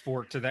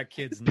pitchfork to that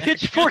kid's neck.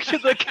 pitchfork to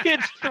the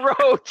kid's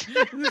throat.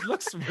 He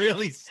looks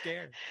really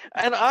scared.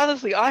 And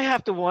honestly, I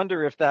have to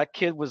wonder if that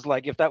kid was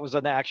like, if that was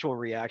an actual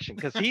reaction,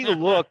 because he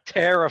looked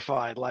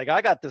terrified. Like,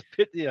 I got this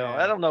pit, you know,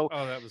 I Yeah. don't know,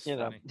 Oh, that was you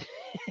know, funny.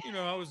 You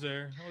know, I was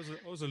there. I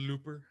was a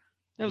looper.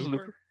 it was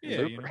Looper.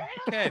 Yeah, you Looper. know,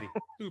 caddy,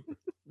 looper.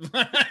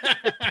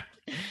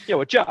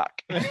 Yo, a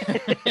jock.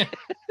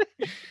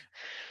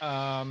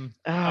 Oh,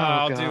 Oh,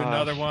 I'll do gosh.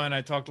 another one.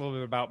 I talked a little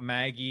bit about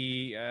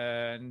Maggie,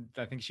 and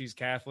I think she's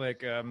Catholic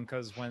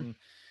because when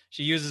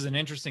she uses an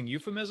interesting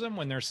euphemism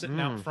when they're sitting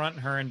out front,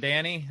 her and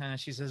Danny,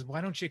 she says,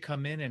 "Why don't you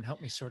come in and help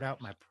me sort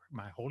out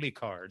my holy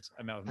cards?"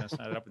 I messed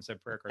that up and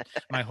said prayer cards.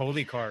 My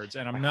holy cards,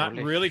 and I'm My not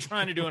holy- really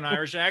trying to do an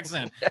Irish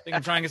accent. I think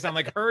I'm trying to sound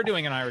like her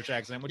doing an Irish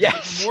accent, which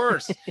Yes. is even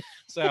worse.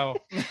 So,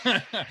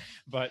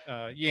 but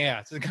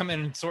yeah, to come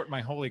in and sort my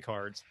holy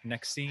cards.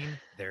 Next scene,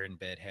 they're in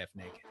bed half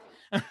naked.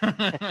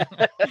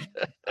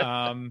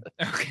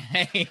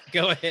 Okay,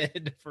 go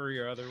ahead for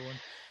your other one.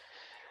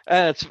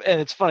 And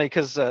it's funny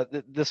because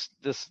this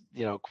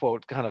you know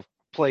quote kind of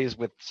plays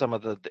with some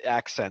of the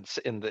accents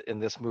in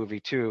this movie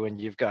too. And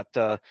you've got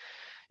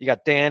you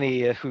got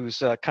Danny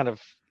who's kind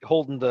of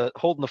holding the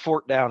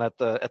fort down at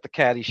the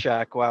caddy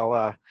shack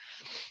while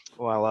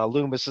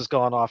Loomis has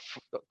gone off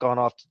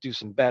to do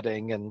some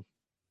betting. And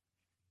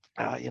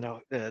you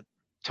know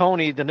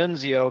Tony the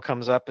Nunzio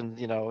comes up, and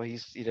you know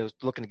he's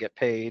looking to get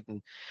paid,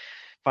 and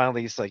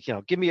finally he's like,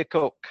 give me a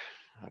Coke.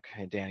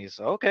 Okay, Danny's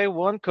okay,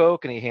 one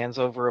Coke, and he hands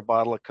over a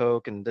bottle of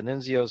Coke, and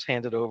D'Annunzio's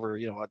handed over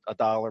a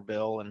dollar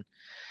bill, and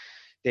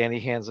Danny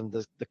hands him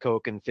the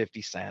Coke and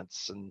 50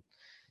 cents, and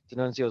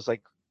D'Annunzio's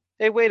like,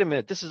 hey, wait a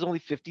minute, this is only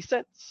 50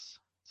 cents.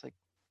 It's like,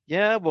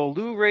 yeah, well,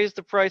 Lou raised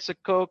the price of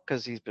Coke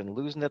because he's been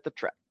losing at the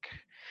track.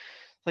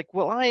 It's like,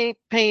 well, I ain't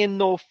paying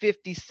no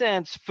 50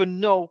 cents for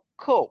no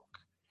Coke.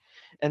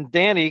 And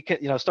Danny,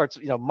 starts,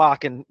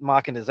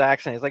 mocking his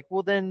accent. He's like,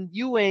 well, then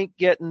you ain't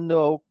getting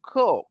no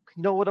Coke.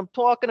 You know what I'm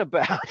talking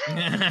about?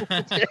 And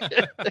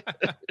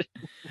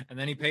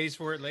then he pays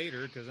for it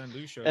later because then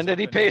Lou shows And then up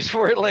he pays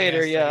for it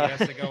later, he yeah.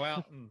 has to go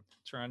out and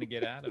trying to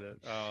get out of it.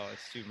 Oh,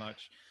 it's too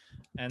much.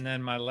 And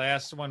then my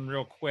last one,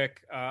 real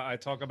quick, I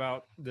talk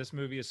about this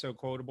movie is so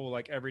quotable,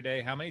 like every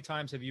day. How many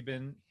times have you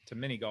been to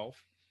mini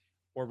golf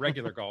or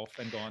regular golf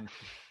and gone,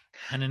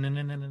 no, no, no,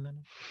 no, no, no, no,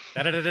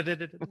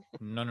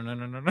 no, no,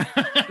 no, no, no.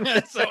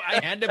 So I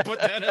had to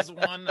put that as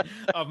one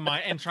of my,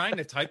 and trying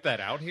to type that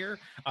out here,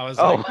 I was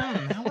like,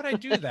 how would I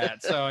do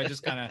that? So I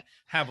just kind of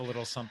have a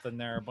little something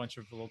there, a bunch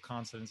of little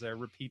consonants there,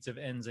 repeats of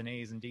N's and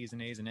A's and D's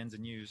and A's and N's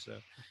and U's. So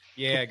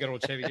yeah, good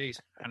old Chevy Chase.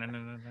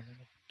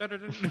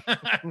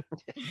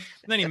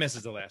 Then he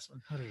misses the last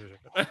one.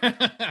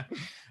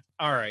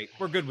 All right,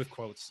 we're good with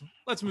quotes.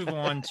 Let's move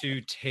on to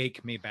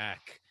Take Me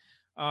Back.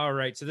 All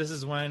right, so this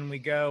is when we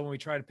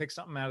try to pick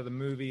something out of the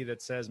movie that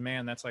says,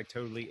 man, that's like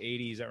totally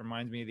 80s. That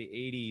reminds me of the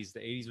 80s. The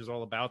 80s was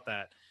all about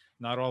that.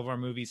 Not all of our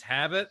movies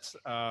have it.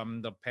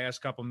 The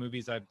past couple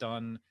movies I've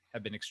done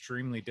have been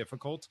extremely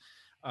difficult.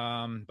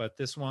 But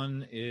this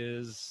one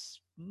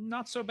is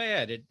not so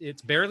bad.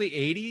 It's barely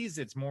 80s.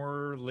 It's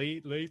more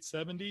late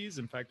 70s.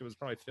 In fact, it was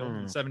probably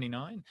filmed in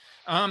 79.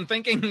 I'm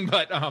thinking,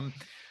 but I'm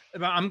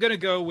going to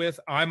go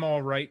with I'm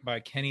All Right by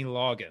Kenny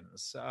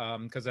Loggins,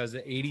 because as the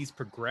 80s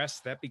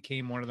progressed, that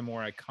became one of the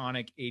more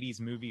iconic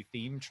 80s movie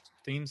theme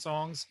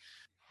songs.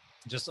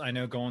 Just, I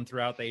know going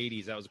throughout the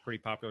 80s, that was a pretty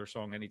popular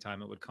song.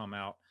 Anytime it would come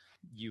out,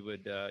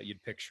 you'd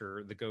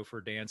picture the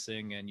Gopher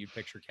dancing, and you'd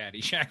picture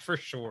Caddyshack for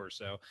sure.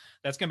 So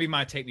that's going to be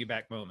my Take Me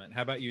Back moment.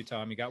 How about you,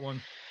 Tom? You got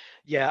one?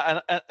 Yeah,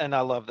 and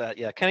I love that.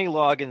 Yeah, Kenny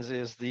Loggins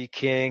is the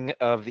king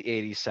of the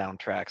 80s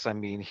soundtracks. I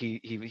mean,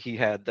 he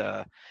had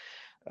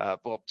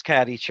well,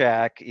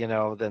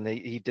 Caddyshack, then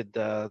he did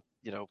the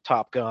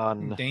Top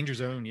Gun, Danger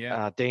Zone,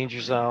 yeah. Danger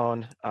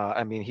Zone.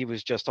 I mean, he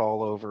was just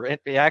all over. And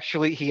he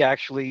actually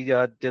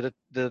did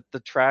the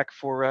track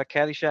for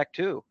Caddyshack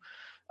 2.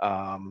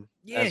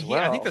 As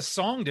well. I think the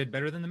song did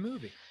better than the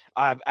movie.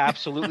 I'm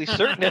absolutely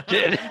certain it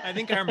did. I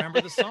think I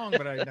remember the song,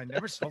 but I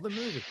never saw the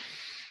movie.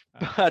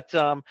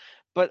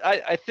 But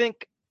I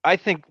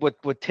think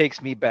what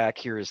takes me back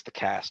here is the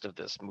cast of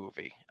this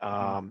movie.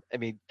 I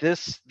mean,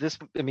 this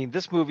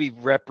movie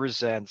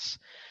represents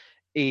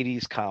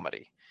 80s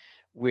comedy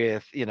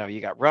with, you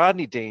got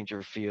Rodney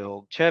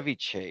Dangerfield, Chevy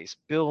Chase,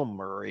 Bill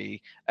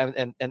Murray,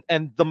 and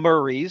the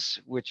Murrays,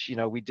 which,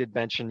 we did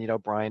mention,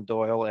 Brian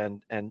Doyle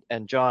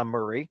and John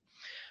Murray,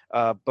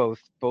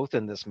 both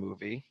in this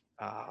movie.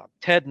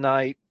 Ted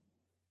Knight,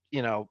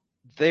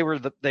 they were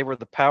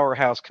the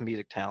powerhouse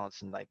comedic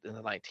talents in the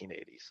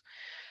 1980s.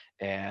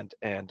 And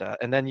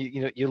then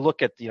you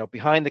look at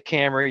behind the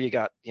camera, you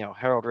got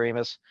Harold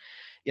Ramis,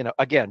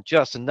 again,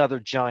 just another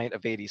giant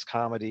of 80s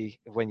comedy.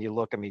 When you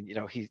look, I mean,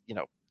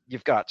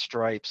 you've got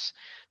Stripes,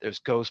 there's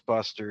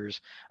Ghostbusters.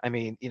 I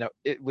mean,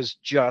 it was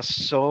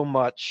just so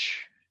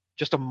much,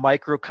 just a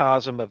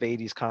microcosm of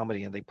 80s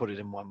comedy, and they put it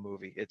in one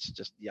movie. It's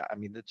just, yeah, I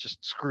mean, it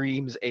just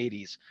screams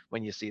 80s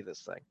when you see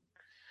this thing.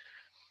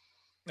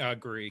 I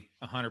agree,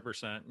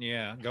 100%.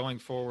 Yeah, going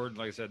forward,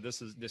 like I said,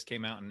 this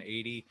came out in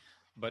 '80,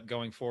 but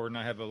going forward, and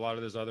I have a lot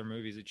of those other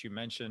movies that you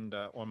mentioned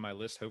on my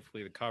list.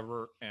 Hopefully, to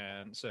cover,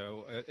 and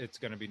so it's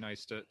going to be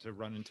nice to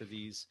run into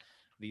these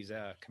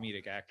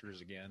comedic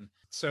actors again.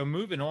 So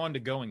moving on to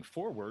going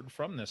forward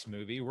from this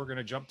movie, we're going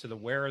to jump to the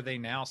 "Where Are They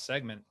Now"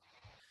 segment.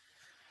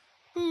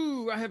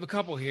 Ooh, I have a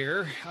couple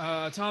here.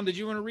 Tom, did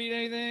you want to read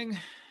anything?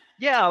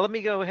 Yeah, let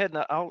me go ahead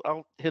and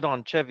I'll hit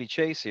on Chevy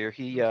Chase here.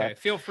 Okay,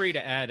 feel free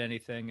to add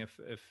anything if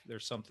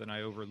there's something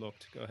I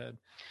overlooked. Go ahead.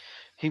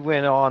 He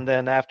went on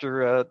then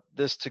after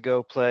this to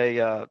go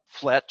play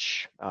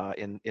Fletch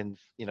in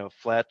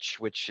Fletch,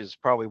 which is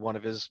probably one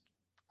of his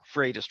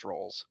greatest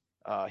roles.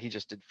 He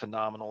just did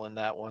phenomenal in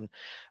that one.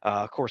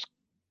 Of course,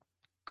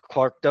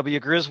 Clark W.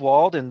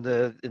 Griswold in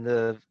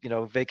the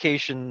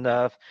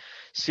Vacation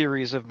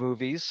series of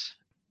movies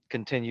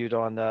continued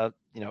on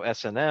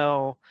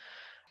SNL.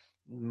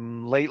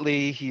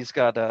 Lately, he's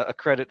got a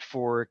credit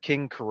for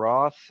King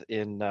Karoth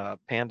in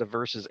Panda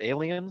versus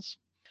Aliens,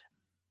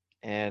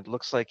 and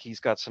looks like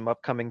he's got some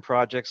upcoming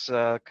projects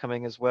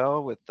coming as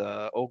well with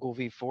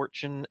Ogilvy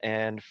Fortune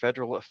and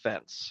Federal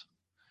Offense.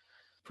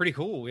 Pretty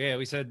cool. Yeah,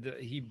 we said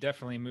that he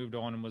definitely moved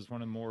on and was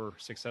one of the more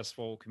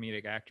successful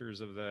comedic actors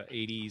of the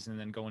 80s and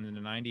then going into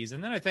the 90s.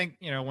 And then I think,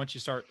 once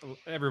you start,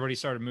 everybody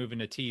started moving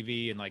to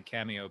TV and like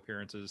cameo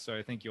appearances. So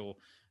I think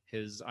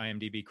his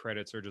IMDb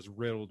credits are just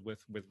riddled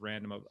with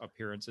random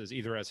appearances,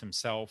 either as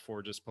himself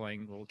or just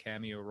playing little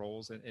cameo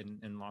roles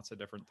in lots of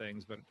different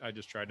things. But I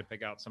just tried to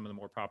pick out some of the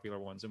more popular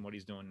ones and what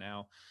he's doing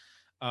now.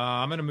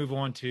 I'm going to move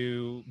on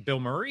to Bill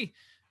Murray.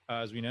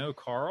 As we know,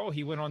 Carl,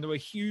 he went on to a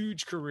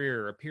huge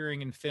career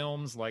appearing in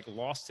films like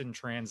Lost in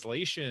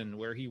Translation,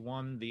 where he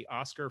won the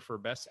Oscar for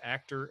Best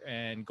Actor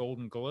and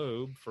Golden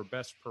Globe for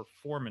Best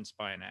Performance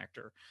by an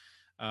Actor.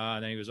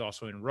 Then he was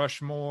also in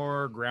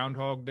Rushmore,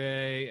 Groundhog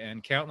Day,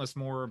 and countless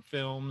more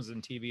films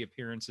and TV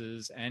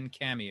appearances and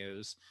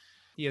cameos.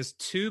 He has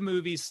two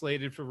movies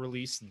slated for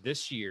release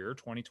this year,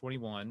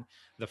 2021,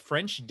 The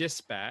French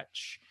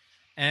Dispatch,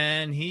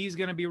 and he's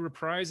going to be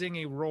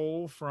reprising a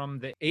role from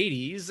the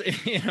 80s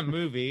in a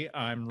movie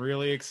I'm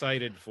really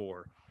excited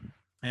for,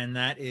 and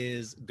that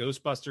is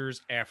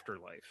Ghostbusters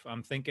Afterlife.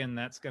 I'm thinking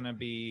that's going to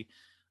be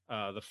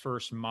the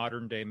first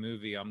modern day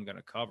movie I'm going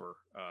to cover.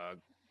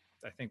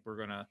 I think we're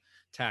going to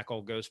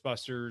tackle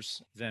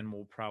Ghostbusters. Then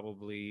we'll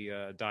probably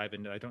dive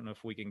into. I don't know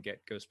if we can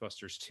get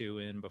Ghostbusters 2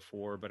 in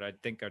before, but I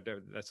think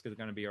that's going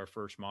to be our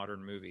first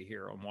modern movie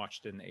here. I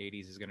watched in the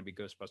 80s is going to be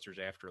Ghostbusters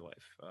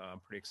Afterlife. I'm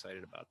pretty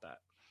excited about that.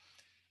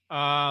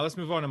 Let's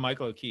move on to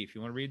Michael O'Keefe.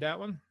 You want to read that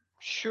one?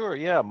 Sure,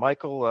 yeah.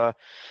 Michael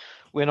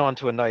went on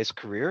to a nice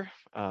career,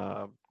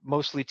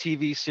 mostly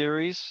TV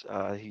series.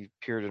 He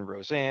appeared in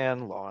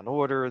Roseanne, Law and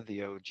Order,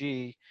 The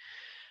OG,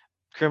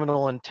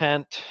 Criminal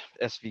Intent,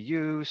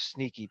 SVU,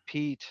 Sneaky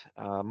Pete.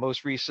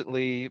 Most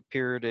recently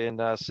appeared in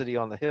City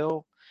on the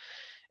Hill,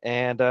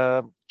 and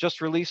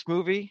just released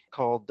movie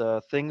called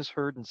Things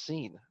Heard and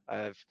Seen.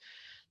 I've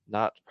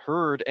not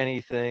heard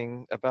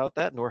anything about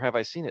that, nor have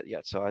I seen it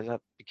yet. So I'd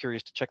be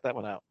curious to check that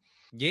one out.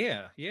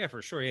 Yeah,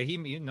 for sure. Yeah,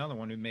 he another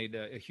one who made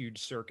a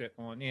huge circuit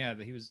on. Yeah,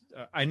 he was.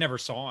 I never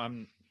saw.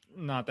 I'm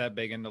not that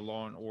big into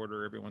Law and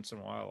Order. Every once in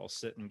a while, I'll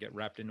sit and get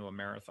wrapped into a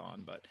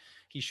marathon. But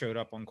he showed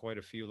up on quite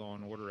a few Law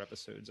and Order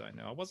episodes. I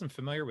know. I wasn't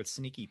familiar with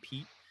Sneaky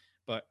Pete,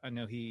 but I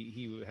know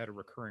he had a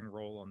recurring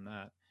role on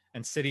that.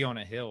 And City on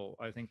a Hill,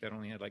 I think that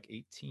only had like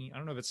 18. I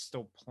don't know if it's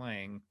still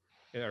playing,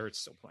 or it's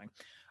still playing.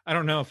 I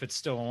don't know if it's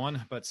still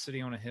on, but City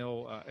on a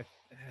Hill,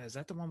 is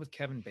that the one with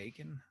Kevin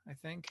Bacon? I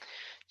think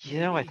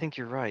I maybe. think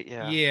you're right.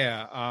 Yeah.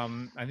 Yeah,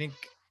 I think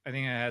it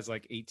has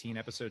like 18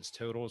 episodes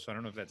total, so I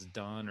don't know if that's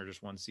done or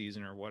just one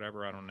season or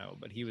whatever. I don't know,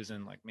 but he was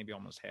in like maybe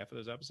almost half of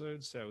those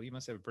episodes, so he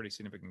must have a pretty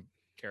significant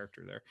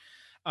character there.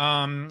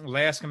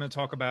 Last, I'm going to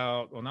talk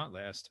about. Well, not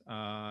last.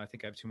 I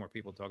think I have two more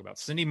people to talk about.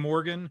 Cindy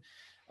Morgan.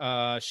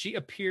 She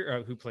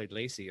appeared, who played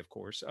Lacey, of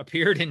course,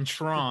 appeared in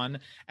Tron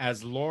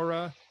as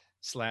Laura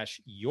slash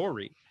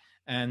Yori,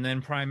 and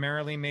then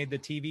primarily made the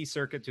TV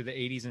circuit through the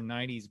 80s and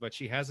 90s, but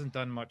she hasn't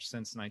done much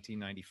since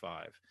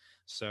 1995.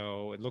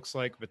 So it looks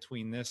like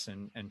between this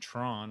and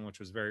Tron, which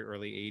was very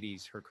early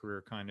 80s, her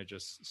career kind of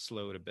just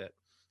slowed a bit.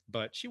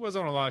 But she was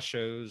on a lot of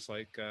shows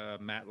like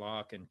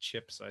Matlock and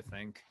Chips, I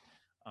think.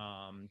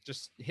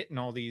 Just hitting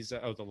all these.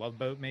 The Love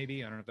Boat,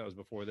 maybe. I don't know if that was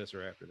before this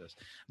or after this.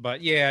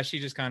 But yeah, she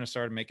just kind of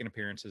started making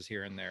appearances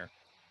here and there.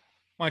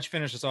 Why don't you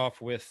finish us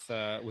off with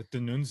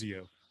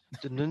D'Annunzio?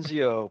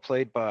 D'Annunzio,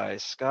 played by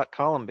Scott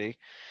Columbey,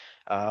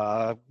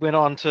 went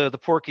on to the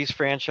Porky's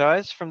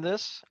franchise from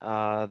this,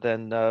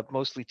 then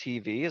mostly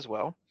TV as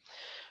well.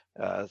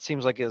 It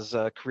seems like his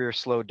career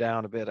slowed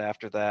down a bit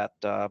after that,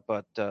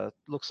 but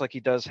looks like he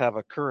does have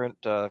a current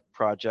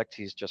project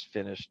he's just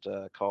finished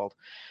called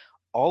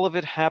All of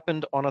It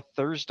Happened on a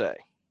Thursday,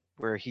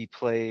 where he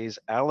plays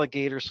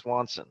Alligator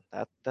Swanson.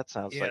 That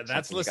sounds Yeah, like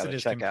that's something you got listed to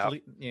as check out.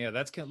 complete. Yeah,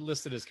 that's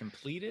listed as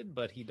completed,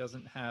 but he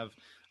doesn't have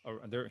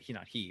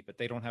but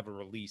they don't have a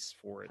release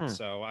for it.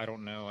 So I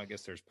don't know. I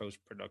guess there's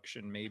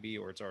post-production maybe,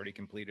 or it's already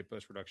completed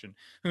post-production.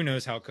 Who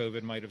knows how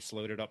COVID might have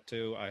slowed it up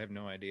too. I have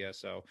no idea.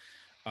 So,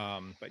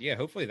 but yeah,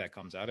 hopefully that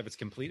comes out. If it's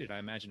completed, I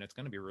imagine it's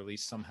going to be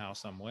released somehow,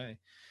 some way.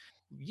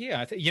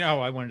 Yeah,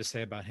 I wanted to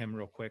say about him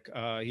real quick.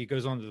 He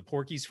goes on to the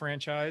Porky's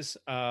franchise.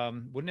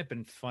 Wouldn't it have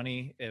been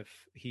funny if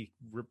he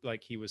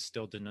was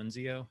still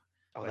D'Annunzio?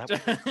 Oh, But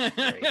that would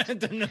be great.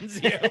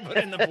 D'Annunzio, but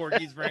in the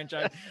Porky's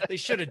franchise, they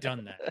should have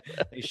done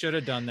that. They should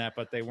have done that,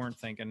 but they weren't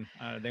thinking.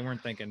 They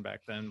weren't thinking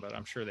back then. But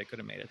I'm sure they could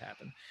have made it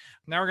happen.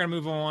 Now we're gonna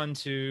move on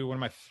to one of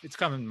my. It's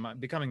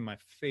becoming my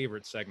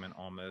favorite segment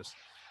almost.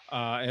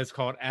 It's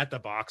called At the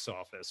Box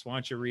Office. Why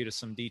don't you read us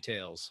some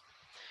details?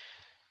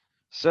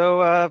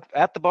 So,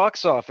 at the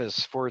box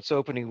office for its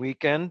opening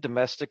weekend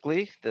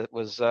domestically, that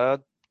was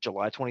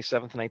July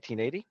 27th,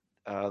 1980,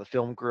 the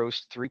film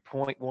grossed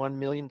 $3.1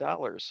 million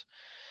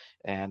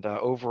and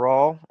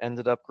overall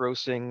ended up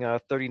grossing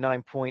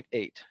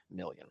 $39.8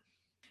 million.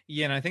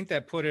 Yeah, and I think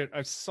that put it.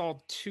 I saw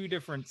two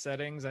different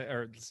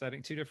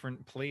two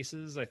different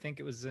places. I think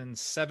it was in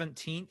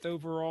 17th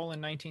overall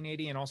in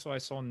 1980, and also I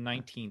saw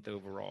 19th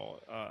overall.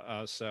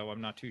 So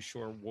I'm not too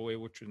sure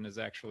which one is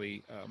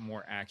actually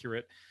more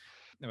accurate.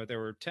 But there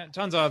were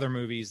tons of other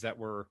movies that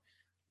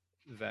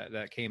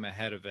came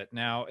ahead of it.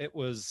 Now it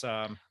was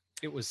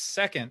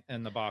second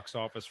in the box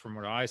office from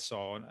what I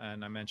saw,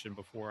 and I mentioned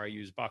before I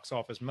use Box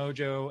Office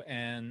Mojo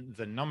and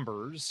the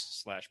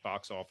numbers /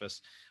 box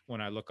office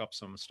when I look up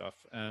some stuff.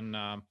 And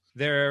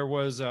there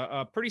was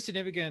a pretty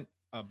significant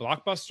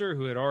blockbuster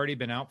who had already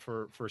been out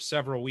for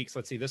several weeks.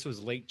 Let's see, this was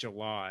late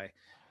July.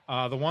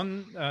 The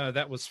one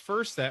that was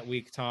first that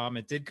week, Tom,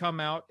 it did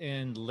come out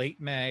in late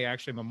May,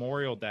 actually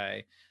Memorial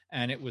Day,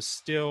 and it was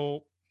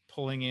still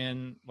pulling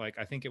in, like,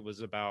 I think it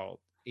was about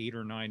 8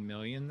 or 9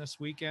 million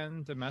this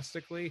weekend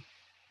domestically.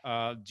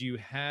 Do you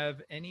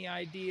have any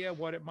idea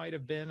what it might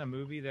have been? A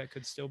movie that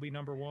could still be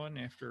number one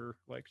after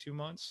like 2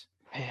 months?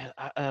 Man,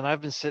 and I've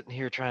been sitting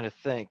here trying to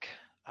think.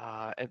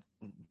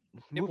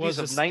 Movies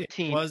of It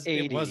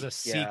 1980. was a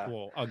Yeah,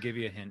 sequel. I'll give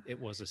you a hint. It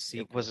was a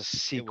sequel. it was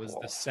a It was the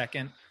sequel.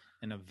 second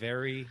in a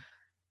very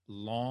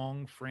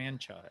long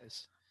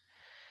franchise.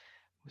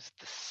 It was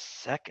the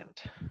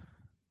second.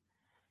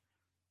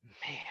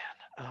 Man,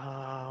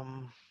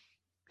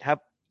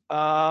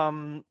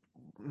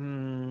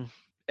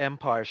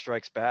 Empire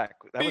Strikes Back.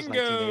 That was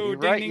Bingo! 1980, Ding,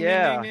 right? ding,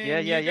 Yeah, ding, ding, yeah,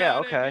 ding. yeah, You yeah. got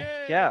it. Okay,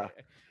 Yay. yeah.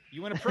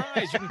 You win a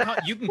prize. You can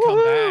come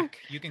Woohoo! back.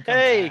 You can come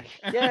Hey,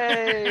 back.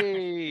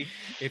 yay!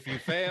 If you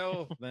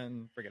fail,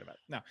 then forget about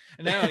it.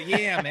 No,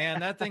 yeah, man,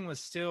 that thing was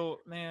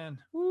still, man.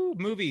 Woo,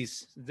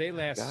 movies, they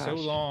last so Gosh.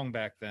 long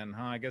back then,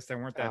 huh? I guess there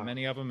weren't that Oh.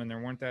 many of them, and there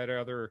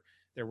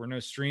were no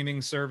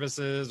streaming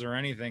services or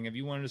anything. If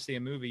you wanted to see a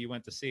movie, you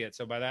went to see it.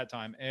 So by that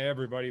time,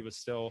 everybody was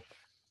still.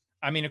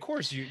 I mean, of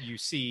course, you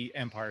see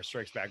Empire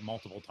Strikes Back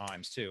multiple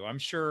times too. I'm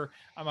sure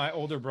my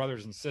older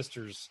brothers and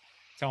sisters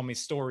tell me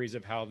stories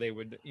of how they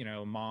would,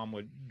 mom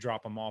would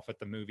drop them off at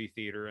the movie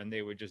theater and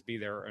they would just be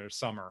there in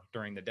summer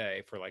during the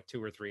day for like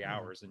 2 or 3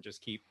 hours and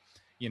just keep,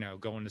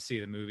 going to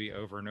see the movie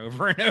over and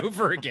over and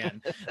over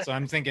again. So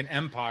I'm thinking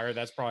Empire,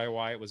 that's probably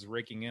why it was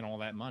raking in all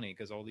that money,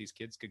 because all these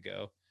kids could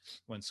go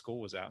when school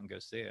was out and go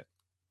see it.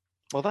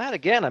 Well, that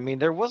again, I mean,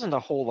 there wasn't a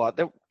whole lot.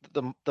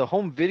 The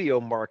home video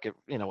market,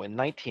 in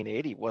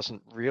 1980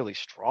 wasn't really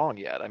strong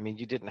yet. I mean,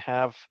 you didn't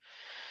have,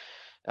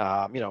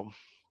 and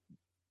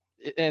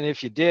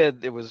if you did,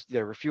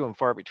 there were few and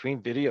far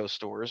between video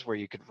stores where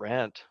you could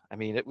rent. I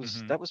mean, that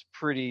was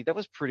pretty,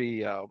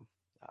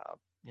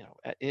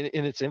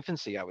 in its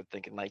infancy, I would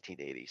think, in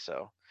 1980.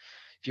 So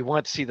if you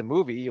wanted to see the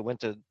movie, you went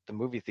to the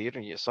movie theater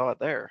and you saw it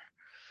there.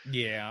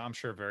 Yeah, I'm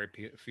sure very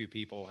few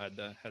people had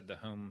the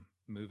home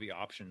movie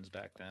options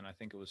back then. I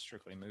think it was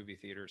strictly movie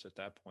theaters at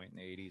that point in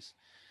the 80s.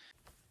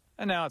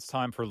 And now it's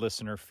time for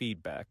listener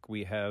feedback.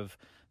 We have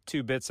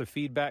 2 bits of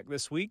feedback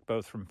this week,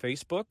 both from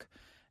Facebook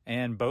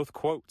and both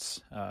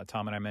quotes.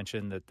 Tom and I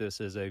mentioned that this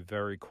is a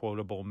very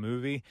quotable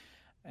movie,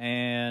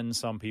 and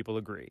some people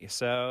agree.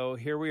 So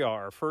here we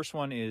are. First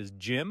one is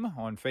Jim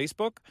on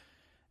Facebook,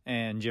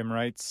 and Jim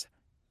writes,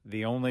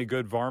 "The only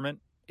good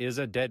varmint is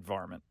a dead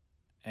varmint."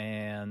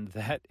 And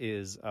that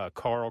is a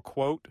Carl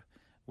quote,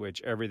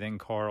 which everything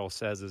Carl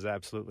says is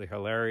absolutely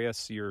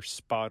hilarious. You're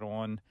spot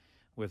on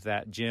with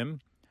that,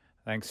 Jim.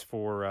 Thanks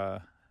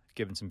for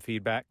giving some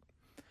feedback.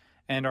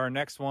 And our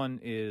next one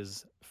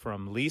is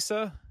from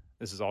Lisa.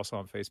 This is also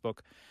on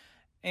Facebook.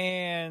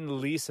 And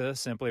Lisa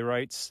simply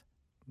writes,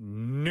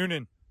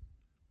 "Noonan."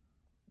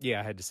 Yeah,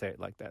 I had to say it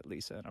like that,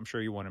 Lisa, and I'm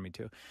sure you wanted me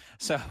to.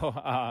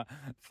 So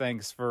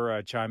thanks for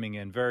chiming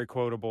in. Very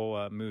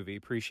quotable movie.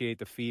 Appreciate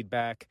the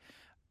feedback.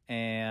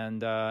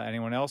 And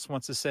anyone else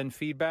wants to send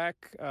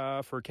feedback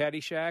for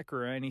Caddyshack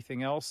or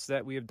anything else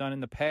that we have done in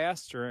the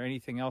past or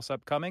anything else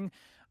upcoming,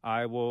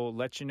 I will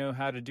let you know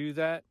how to do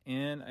that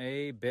in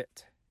a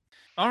bit.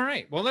 All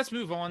right. Well, let's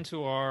move on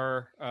to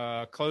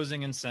our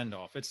closing and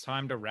send-off. It's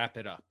time to wrap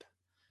it up.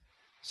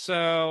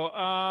 So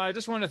I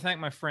just want to thank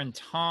my friend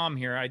Tom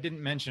here. I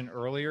didn't mention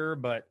earlier,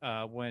 but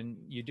when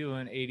you do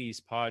an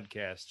 80s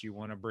podcast, you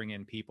want to bring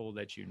in people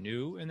that you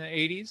knew in the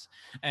 80s.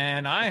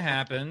 And I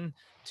happen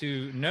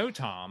to know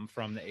Tom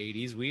from the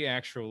 80s. We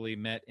actually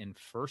met in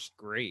first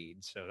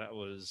grade. So that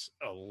was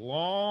a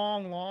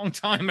long, long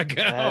time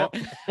ago.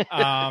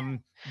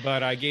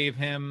 But I gave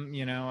him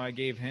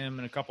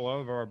and a couple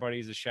of our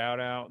buddies a shout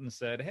out and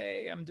said,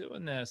 "Hey, I'm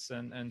doing this."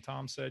 And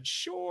Tom said,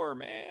 "Sure,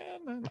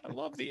 man. I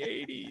love the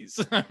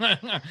 80s."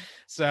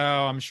 So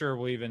I'm sure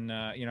we'll even,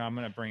 I'm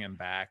going to bring him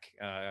back.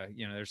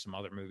 There's some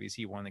other movies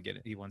he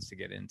wants to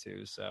get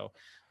into. So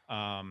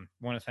want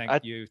to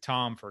thank you,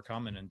 Tom, for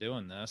coming and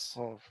doing this.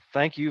 Well,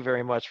 thank you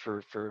very much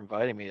for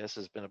inviting me. This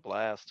has been a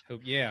blast. I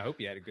hope you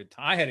had a good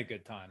time. I had a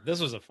good time. This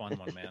was a fun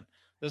one, man.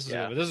 This is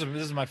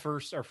our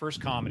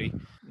first comedy.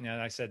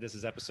 I said this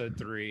is episode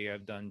 3.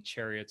 I've done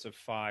Chariots of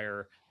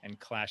Fire and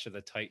Clash of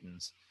the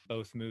Titans,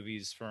 both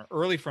movies from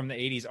the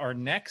 80s. Our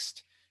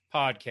next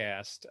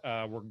podcast,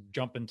 we're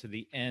jumping to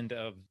the end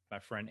of. My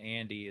friend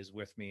Andy is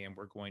with me, and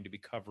we're going to be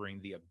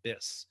covering The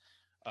Abyss.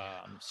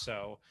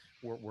 So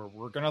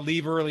we're going to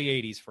leave early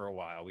 80s for a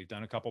while. We've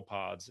done a couple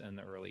pods in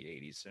the early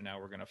 80s, so now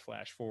we're going to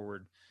flash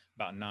forward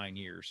about 9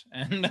 years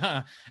and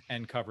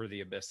cover The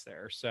Abyss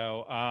there.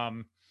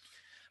 So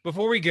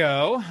before we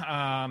go,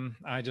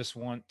 I just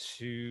want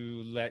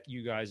to let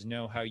you guys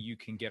know how you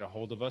can get a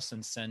hold of us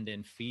and send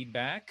in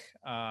feedback.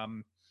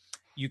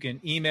 You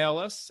can email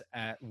us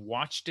at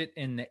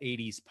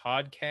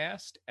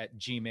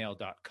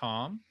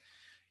watcheditin80spodcast@gmail.com.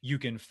 You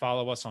can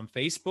follow us on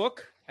Facebook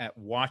at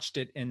Watched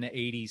It in the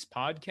 80s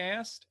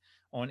Podcast,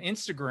 on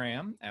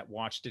Instagram at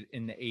Watched It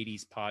in the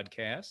 80s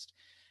Podcast,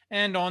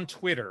 and on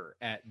Twitter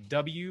at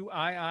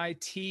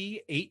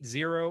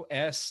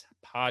WIIT80S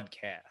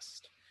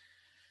Podcast.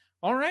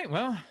 All right.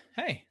 Well,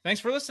 hey, thanks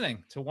for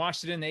listening to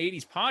Watched It in the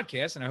 80s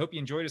Podcast, and I hope you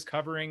enjoyed us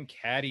covering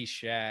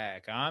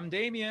Caddyshack. I'm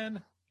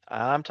Damien.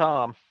 I'm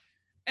Tom.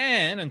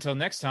 And until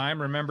next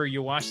time, remember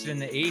you watched it in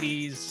the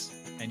 80s,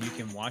 and you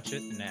can watch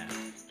it now.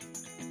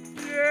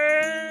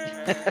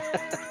 Yeah!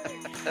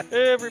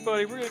 Hey,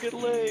 everybody, we're going to get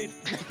laid.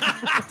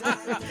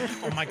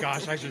 Oh my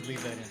gosh, I should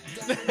leave that in.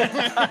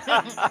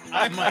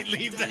 I might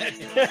leave that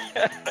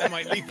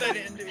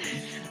in, dude.